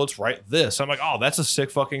like, yeah, let's write this. I'm like, oh, that's a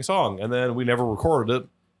sick fucking song. And then we never recorded it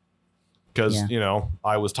because, Yeah.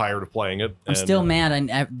 I was tired of playing it. I'm still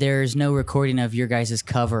mad. There's no recording of your guys'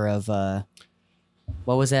 cover of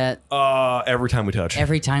what was that? Every Time We Touch.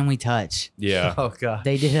 Every Time We Touch. Yeah. Oh god.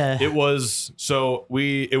 They did a. It was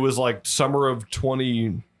like summer of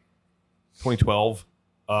 2012.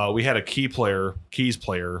 We had a keys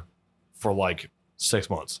player for like 6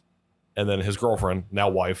 months. And then his girlfriend, now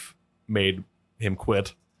wife, made him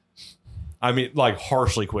quit. I mean, like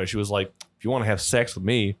harshly quit. She was like, if you want to have sex with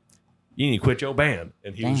me, you need to quit your band.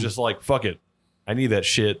 And he was Damn. just like, fuck it. I need that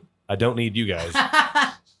shit. I don't need you guys.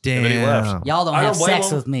 Damn. then he left. Y'all don't I have don't blame sex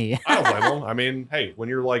them. with me. I don't blame him. I mean, hey, when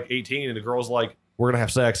you're like 18 and the girl's like, we're going to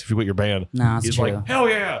have sex if you quit your band. No, it's He's true. like, hell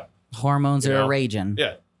yeah. Hormones You are know? raging.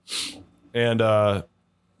 Yeah. And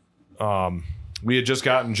we had just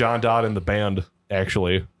gotten John Dodd in the band,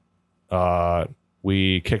 actually.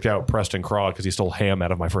 We kicked out Preston Craw because he stole ham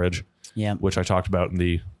out of my fridge, Yeah. which I talked about in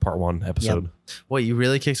the part 1 episode. What, you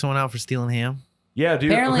really kicked someone out for stealing ham? Yeah,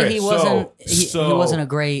 dude. Apparently, okay, he wasn't. so he wasn't a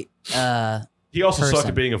great. He also sucked person.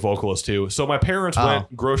 at being a vocalist too. So my parents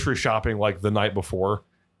went grocery shopping like the night before,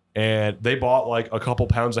 and they bought like a couple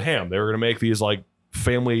pounds of ham. They were gonna make these like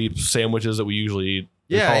family sandwiches that we usually eat.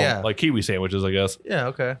 They Yeah, call them, yeah. like kiwi sandwiches, I guess. Yeah,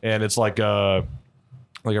 okay. And it's like a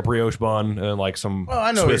brioche bun and like some Oh,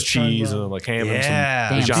 I know what Swiss you're talking cheese about. and like ham Yeah. and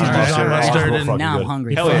some Damn, Dijon sorry. mustard. Dijon Oh, mustard real and fucking now I'm good.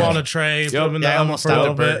 hungry. Hell Put them yeah. on a tray, put Yep. them in the Yeah, I oven almost for a stopped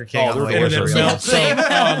little at Burger bit. King. Oh, on the they're way And here, then delicious. to be it honest.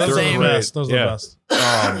 melts. Those are the They're best. great. Those are the Yeah.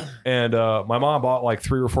 best. And my mom bought like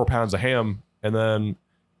 3 or 4 pounds of ham, and then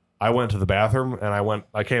I went to the bathroom and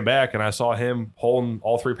I came back and I saw him holding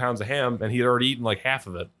all 3 pounds of ham, and he had already eaten like half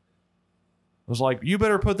of it. I was like, you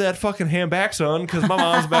better put that fucking ham back, son, because my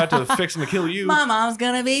mom's about to fix him to kill you. My mom's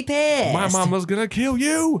gonna be pissed. My mama's gonna kill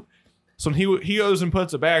you. So he goes and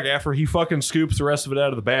puts it back after he fucking scoops the rest of it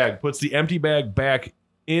out of the bag, puts the empty bag back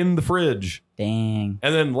in the fridge, Dang.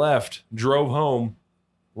 and then left, drove home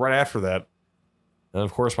right after that. And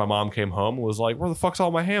of course, my mom came home and was like, where the fuck's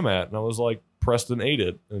all my ham at? And I was like, Preston ate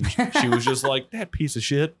it. And she was just like, that piece of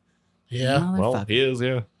shit. Yeah. Well, Motherfucker. he is,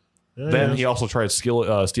 yeah. Then he also tried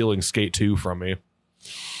stealing Skate 2 from me.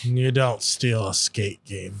 You don't steal a skate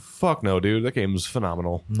game. Fuck no, dude. That game's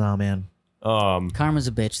phenomenal. No, man. Karma's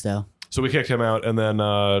a bitch, though. So we kicked him out, and then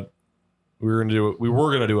we were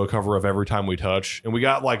gonna do a cover of Every Time We Touch, and we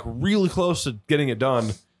got like really close to getting it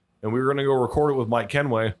done, and we were gonna go record it with Mike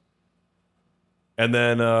Kenway. And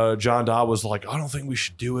then John Dodd was like, I don't think we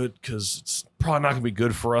should do it because it's probably not gonna be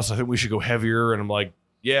good for us. I think we should go heavier. And I'm like,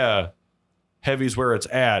 yeah, heavy's where it's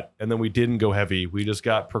at. And then we didn't go heavy. We just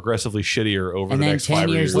got progressively shittier over And the then next 10 5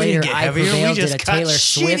 years years. We later, didn't get I heavier, we Prevail just did a got Taylor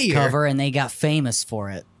Swift shittier. cover, and they got famous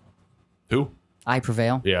for it. Who? I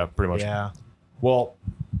Prevail. Yeah, pretty much. Yeah. Well,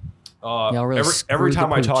 Y'all really every screwed time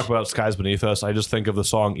the I pooch. talk about Skies Beneath Us, I just think of the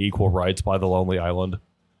song Equal Rights by The Lonely Island.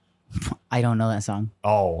 I don't know that song.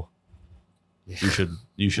 Oh, you should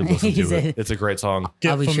listen to it. It's a great song. I'll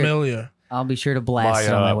Get be sure- familiar. I'll be sure to blast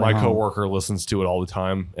it on my way my home. coworker listens to it all the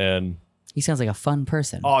time, and He sounds like a fun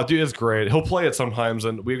person. oh, dude, it's great. He'll play it sometimes,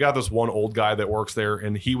 and we've got this one old guy that works there,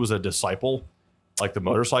 and he was a disciple, like the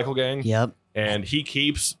motorcycle gang, Yep. and he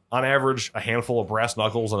keeps on average a handful of brass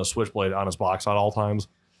knuckles and a switchblade on his box at all times.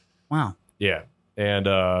 Wow. Yeah, and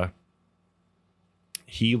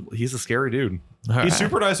he's a scary dude. All He's right.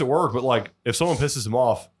 super nice at work, but like if someone pisses him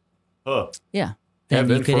off, Yeah. Then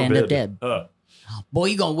heaven you could end up forbid. dead. Boy,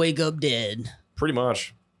 you gonna wake up dead. Pretty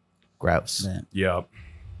much. Gross. But Yeah.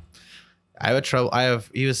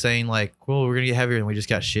 He was saying like, well, we're gonna get heavier and we just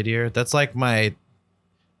got shittier. That's like I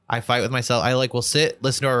fight with myself. I like will sit,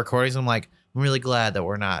 listen to our recordings. I'm like, I'm really glad that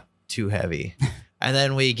we're not too heavy. And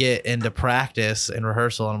then we get into practice and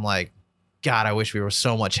rehearsal and I'm like, God, I wish we were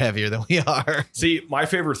so much heavier than we are. See, my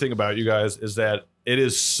favorite thing about you guys is that it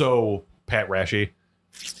is so Pat Rashy.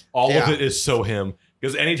 All of Yeah. it is so him.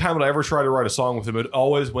 Because anytime that I ever tried to write a song with him, it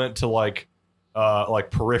always went to like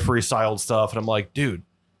periphery styled stuff. And I'm like, dude,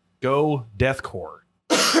 go deathcore.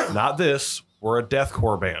 Not this. We're a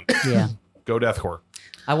deathcore band. yeah. Go deathcore.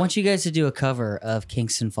 I want you guys to do a cover of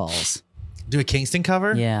Kingston Falls. Do a Kingston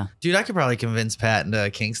cover? Yeah. Dude, I could probably convince Pat into a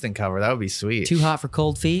Kingston cover. That would be sweet. Too Hot for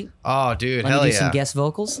Cold Feet. Oh, dude, Let hell me do yeah. some guest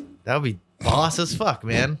vocals. That would be boss as fuck,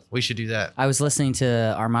 man. We should do that. I was listening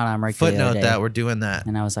to Armada Amrik the other Footnote day, that we're doing that.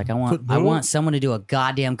 and I was like, I want Footnote? someone to do a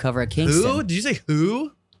goddamn cover of Kingston. Who? Did you say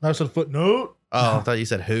who? I said footnote. Oh, I thought you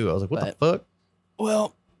said who. I was like, what the fuck?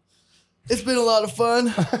 Well, it's been a lot of fun.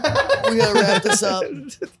 We gotta wrap this up.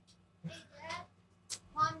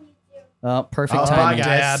 Oh, perfect Oh, timing. bye,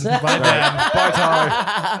 guys. Dad. Bye, Dad. Bye,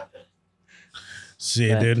 Ty. See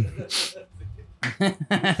you, dude.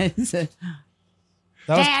 He said,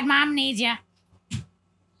 That was- Dad, Mom needs you.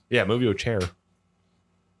 Yeah, move you a chair.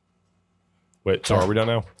 Wait, so are we done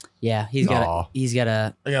now? yeah, he's got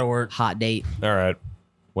a I gotta work hot date. All right.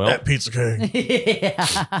 Well, at Pizza King.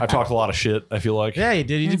 Yeah. I talked a lot of shit, I feel like. Yeah, you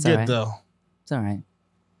did. You did That's good all right. though. It's all right.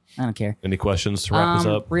 I don't care. Any questions to wrap this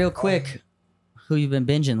up? Real quick, who you been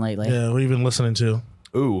binging lately? Yeah, what have you been listening to?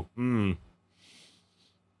 Ooh.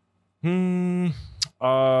 There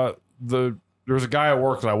was a guy at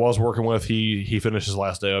work that I was working with. He finished his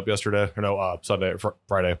last day up yesterday. Or no, Sunday,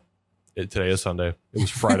 Friday. Today is Sunday. It was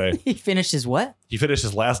Friday. He finished his what? He finished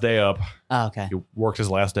his last day up. Oh, okay. He worked his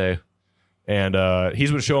last day. And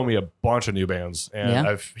he's been showing me a bunch of new bands. And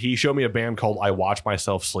Yeah? he showed me a band called I Watch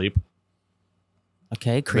Myself Sleep.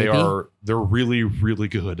 Okay, creepy. They're really, really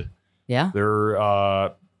good. Yeah. They're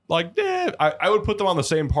I would put them on the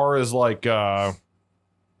same par as like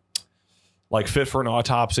Fit for an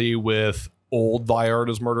Autopsy with old Thy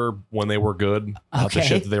Murder when they were good. Not the Okay.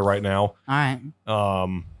 shit that they write now. All right.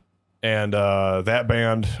 And that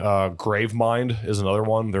band, Gravemind, is another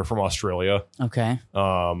one. They're from Australia. Okay.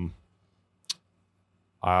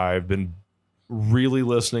 I've been really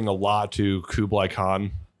listening a lot to Kublai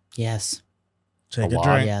Khan. Yes. Take A a lot.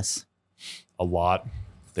 drink. Yes. A lot.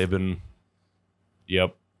 They've been,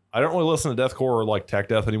 yep. I don't really listen to deathcore or like tech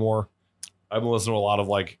death anymore. I've been listening to a lot of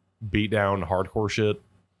like beatdown hardcore shit.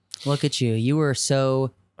 Look at you. You were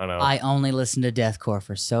so. I know. I only listened to deathcore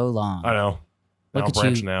for so long. I know. Now Look I'm at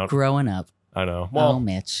branching you out. growing up. I know. Oh, Well,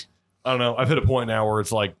 Mitch. I don't know. I've hit a point now where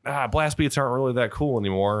it's like, blast beats aren't really that cool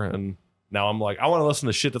anymore. And now I'm like, I want to listen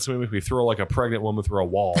to shit that's going to make me throw like a pregnant woman through a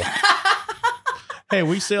wall. Hey,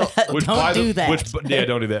 we still. Don't do that.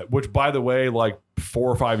 Don't do that. Which, by the way, like 4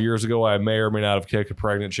 or 5 years ago, I may or may not have kicked a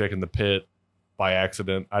pregnant chick in the pit by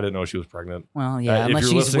accident. I didn't know she was pregnant. Well, yeah, if unless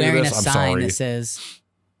you're she's listening to wearing this, a I'm sign sorry. that says,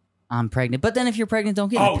 I'm pregnant. But then if you're pregnant, don't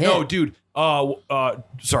get in Oh the pit. no, dude.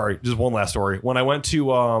 Sorry, just one last story. When I went to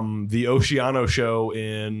the Oceano show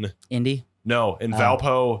in Indy?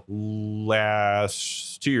 Valpo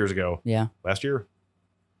 2 years ago. Yeah. Last year?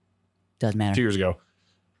 Doesn't 2 matter. years ago.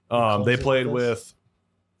 They played with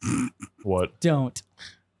what? Don't.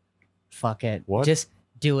 Fuck it. What? Just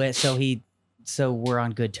do it so we're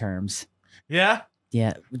on good terms. Yeah.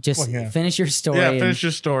 Yeah. Just Well, yeah. finish your story. Yeah. and- Finish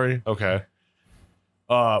your story. Okay.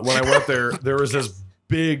 When I went there was this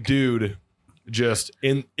big dude just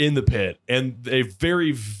in the pit, and a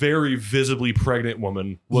very, very visibly pregnant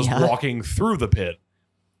woman was Yeah. walking through the pit.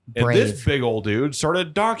 And Brave. this big old dude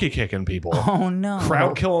started donkey kicking people. Oh no.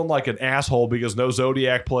 Crowd killing like an asshole because no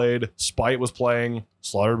Zodiac played, Spite was playing,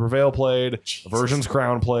 Slaughter to Prevail played, Jesus. Virgin's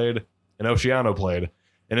Crown played, and Oceano played.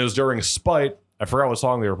 And it was during Spite. I forgot what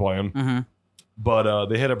song they were playing, Mm-hmm. but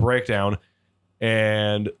they hit a breakdown,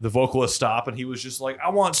 and the vocalist stopped, and he was just like, I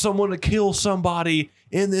want someone to kill somebody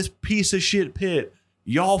in this piece of shit pit.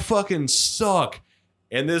 Y'all fucking suck.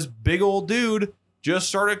 And this big old dude just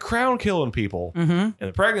started crown killing people. Mm-hmm. And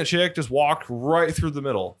the pregnant chick just walked right through the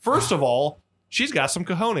middle. First of all, she's got some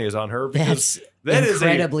cojones on her because That's that is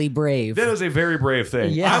incredibly brave. that is a very brave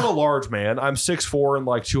thing. Yeah. I'm a large man. I'm 6'4" and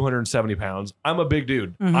like 270 pounds. I'm a big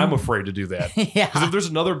dude. Mhm. I'm afraid to do that. Because Yeah. if there's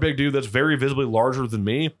another big dude that's very visibly larger than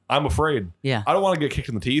me, I'm afraid. Yeah. I don't want to get kicked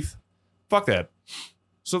in the teeth. Fuck that.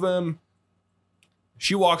 So then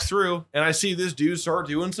she walks through, and I see this dude start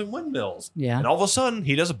doing some windmills. Yeah. And all of a sudden,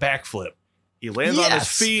 he does a backflip. He lands on his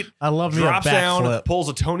Yes. feet, I love me a drops down, backflip. pulls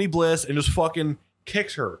a Tony Bliss, and just fucking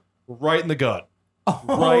kicks her right in the gut. Oh,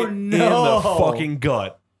 Right no. in the fucking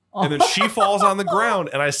gut. And then she falls on the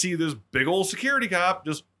ground, and I see this big old security cop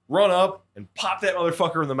just run up and pop that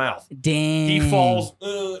motherfucker in the mouth. Dang. He falls,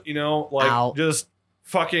 like Ow. just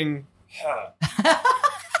fucking,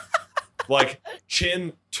 like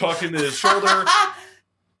chin tucked into his shoulder,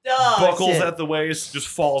 Oh, buckles shit. at the waist, just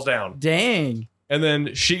falls down. Dang. And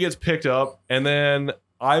then she gets picked up, and then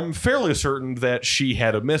I'm fairly certain that she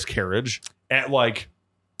had a miscarriage at like,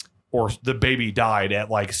 or the baby died at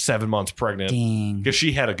like 7 months pregnant Dang. because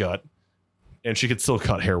she had a gut, and she could still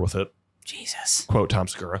cut hair with it. Jesus. Quote Tom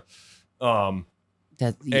Segura.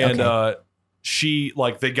 That, And okay. she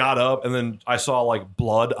like they got up and then I saw like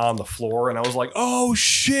blood on the floor and I was like, oh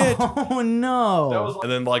shit. Oh no. That was,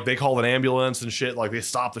 and then like they called an ambulance and shit. Like they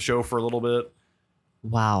stopped the show for a little bit.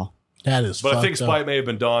 Wow. That is. But I think fucked up. Spite may have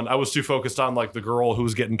been done. I was too focused on like the girl who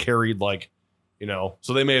was getting carried, like, you know.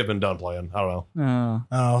 So they may have been done playing. I don't know.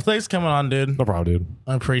 Oh, thanks for coming on, dude. No problem, dude.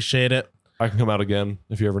 I appreciate it. I can come out again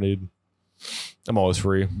if you ever need. I'm always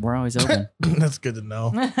free. We're always open. That's good to know.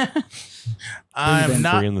 been I'm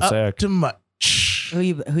not free in the up sack? to much. Who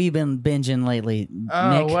you been binging lately,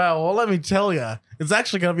 Oh, Nick? well, let me tell you. It's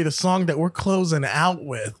actually going to be the song that we're closing out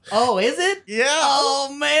with. Oh, is it? Yeah.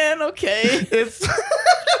 Oh man. Okay. It's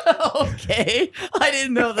Okay. I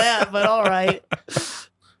didn't know that, but all right.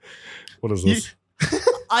 What is this?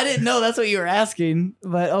 I didn't know that's what you were asking,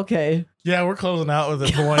 but okay. yeah, we're closing out with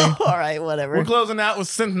it, boy. All right, whatever. We're closing out with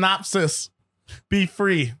Synopsis. Be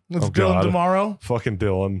free. Let's Oh, go God. tomorrow. Fucking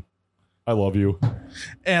Dylan. I love you.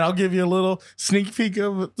 And I'll give you a little sneak peek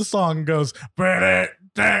of what the song goes. Ding, ding,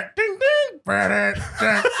 ding, ding,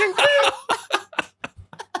 ding.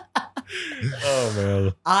 Oh,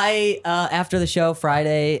 man. I after the show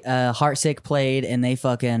Friday, Heartsick played and they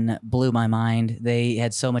fucking blew my mind. They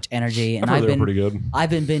had so much energy, and I heard they were pretty good. I've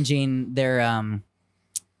been binging their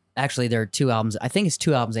actually there are 2 albums. I think it's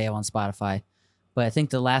 2 albums they have on Spotify, but I think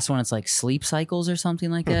the last one it's like Sleep Cycles or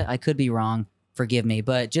something like that. I could be wrong. Forgive me,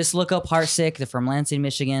 but just look up Heartsick. They're from Lansing,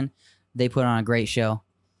 Michigan. They put on a great show.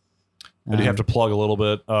 I do have to plug a little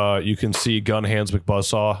bit. You can see Gun Hands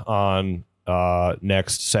McBuzzsaw on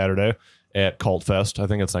next Saturday at Cult Fest. I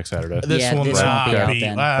think it's next Saturday. This Yeah, one this will won't be out be.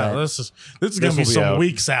 then, Wow, but- this is This gonna be will be some out.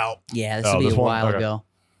 weeks out. Yeah, this Oh, will be this a one? while Okay. ago.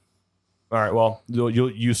 All right. Well,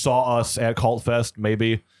 you saw us at Cult Fest,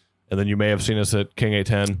 maybe, and then you may have seen us at King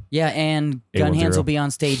 810. Yeah, and Gun 810. Hands will be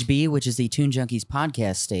on stage B, which is the Toon Junkies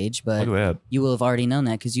podcast stage, but Look at that. you will have already known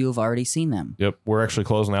that because you have already seen them. Yep. We're actually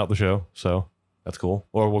closing out the show, so that's cool.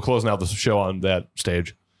 Or we're closing out the show on that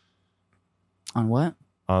stage. On what?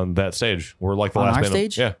 On that stage. We're like the On last our band.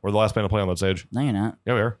 stage? Yeah, we're the last band to play on that stage. No, you're not.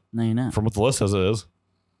 Yeah, we are. No, you're not. From what the list says it is.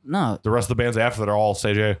 No. The rest of the bands after that are all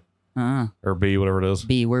stage A or B, whatever it is.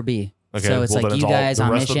 B, we're B. Okay, So it's well, like then you all- guys the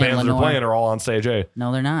on rest of the Mission, bands they're Lenore. playing are all on stage A.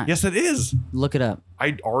 No, they're not. Yes, it is. Look it up.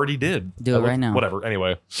 I already did. Do it I looked- right now. Whatever.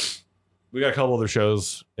 Anyway, we got a couple other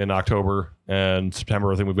shows in October and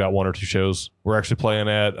September. I think we've got 1 or 2 shows. We're actually playing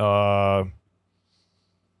at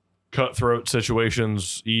Cutthroat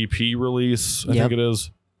Situations EP release. I Yep. think it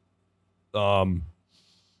is.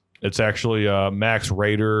 It's actually Max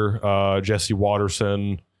Rader, Jesse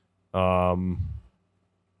Watterson, Kenny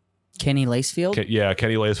Lacefield?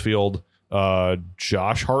 Kenny Lacefield,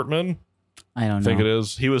 Josh Hartman. I don't I know. think it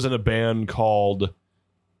is. He was in a band called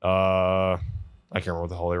I can't remember what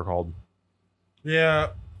the hell they were called. Yeah,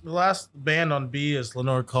 the last band on B is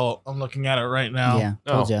Lenore Cult. I'm looking at it right now. Yeah,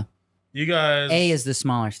 told Oh. you. You guys. A is the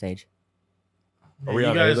smaller stage. Are we you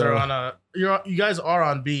on guys A, are though? on a. You guys are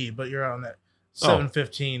on B, but you're on that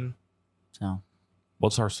 7:15. So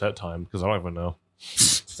What's our set time? Because I don't even know.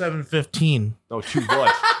 7:15. No, to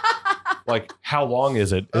what? Like, how long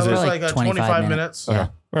is it? It Is was it like like 25 minutes. Okay. Yeah.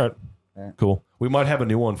 All right. Yeah. Cool. We might have a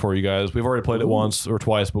new one for you guys. We've already played it once or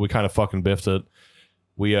twice, but we kind of fucking biffed it.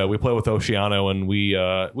 We played with Oceano, and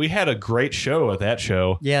we had a great show at that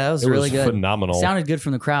show. yeah, that was It really was good. phenomenal. Sounded good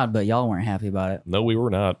from the crowd, but y'all weren't happy about it. No, we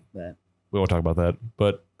were not. But We won't talk about that.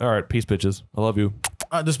 But all right, peace, bitches. I love you.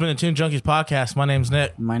 This has been a Toon Junkies podcast. My name's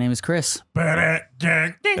Nick. my name is Chris. And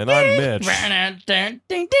I'm Mitch. Ding,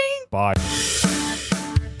 ding, ding. Bye.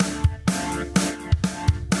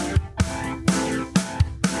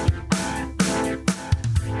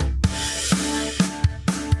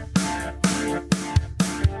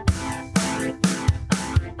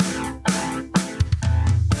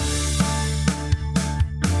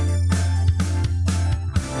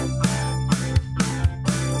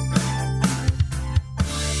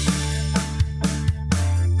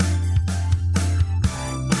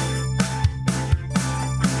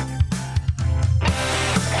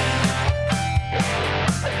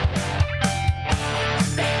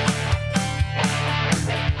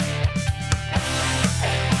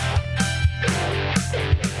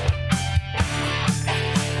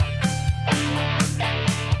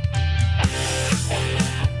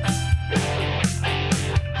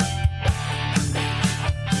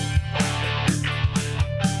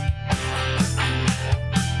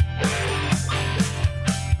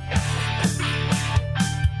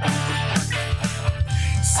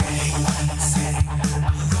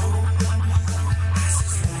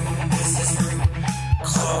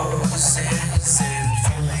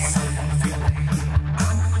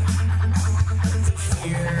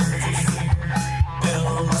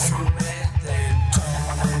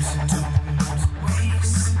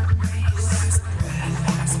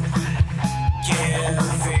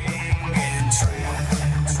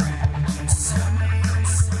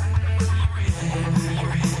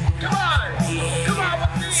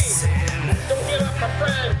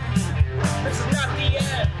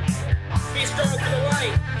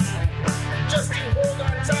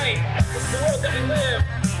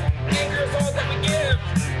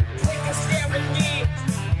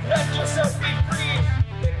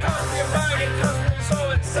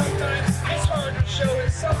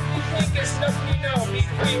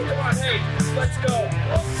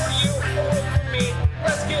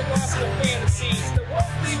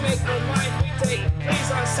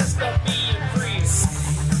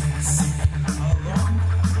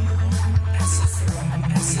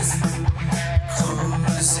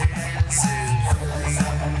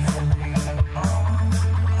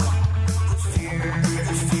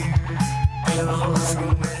 Come on!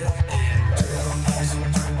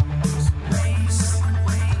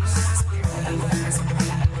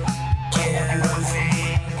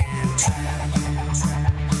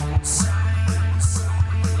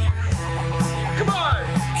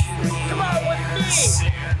 Come on with me!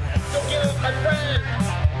 Don't give up, my friend!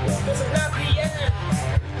 This is not the end!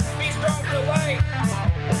 Be strong for life!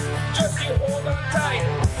 Just you hold on tight!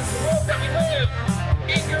 This is the world that we live!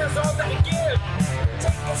 Anger is all that we give!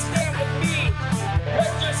 Take a stand with me!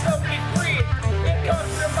 Let yourself be free! It comes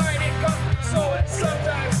from your mind, it comes from your soul, and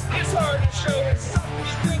sometimes it's hard to show. It's something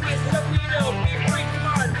you think is something you know. Be free, come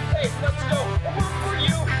on! Hey, let's go! A world for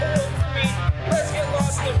you, a world for me! Let's get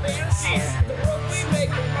lost in fantasies! The world we make,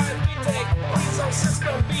 the lives we take. Please, our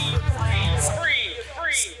system be free, free,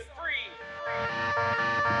 free, free.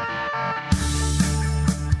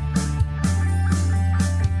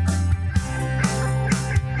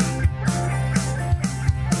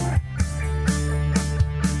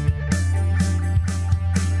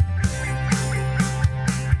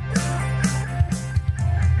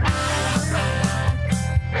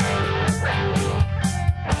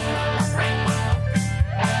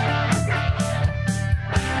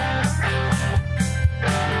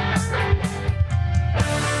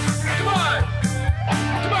 Come on!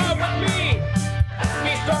 Come on with me!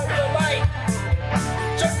 Be strong for the light!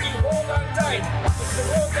 Just you hold on tight! It's the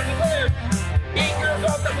world that we live! Anger is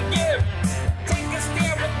all that we give! Take a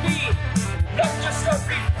stand with me! Let yourself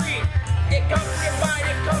be free! It comes from your mind,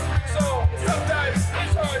 it comes from your soul! Sometimes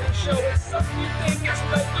it's hard to show. It's something you think, it's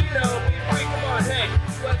what you know. Be free, come on, hey,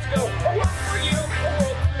 let's go! A world for you, a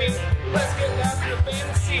world for me! Let's get lost in the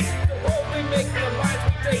fantasy! The world we make, the lives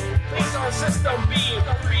we take! Please our system be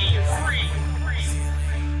free, free, free!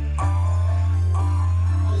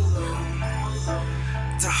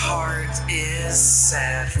 The heart is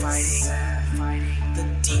sad fighting the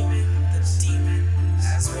demon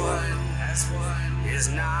as one is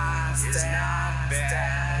not that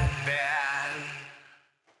bad.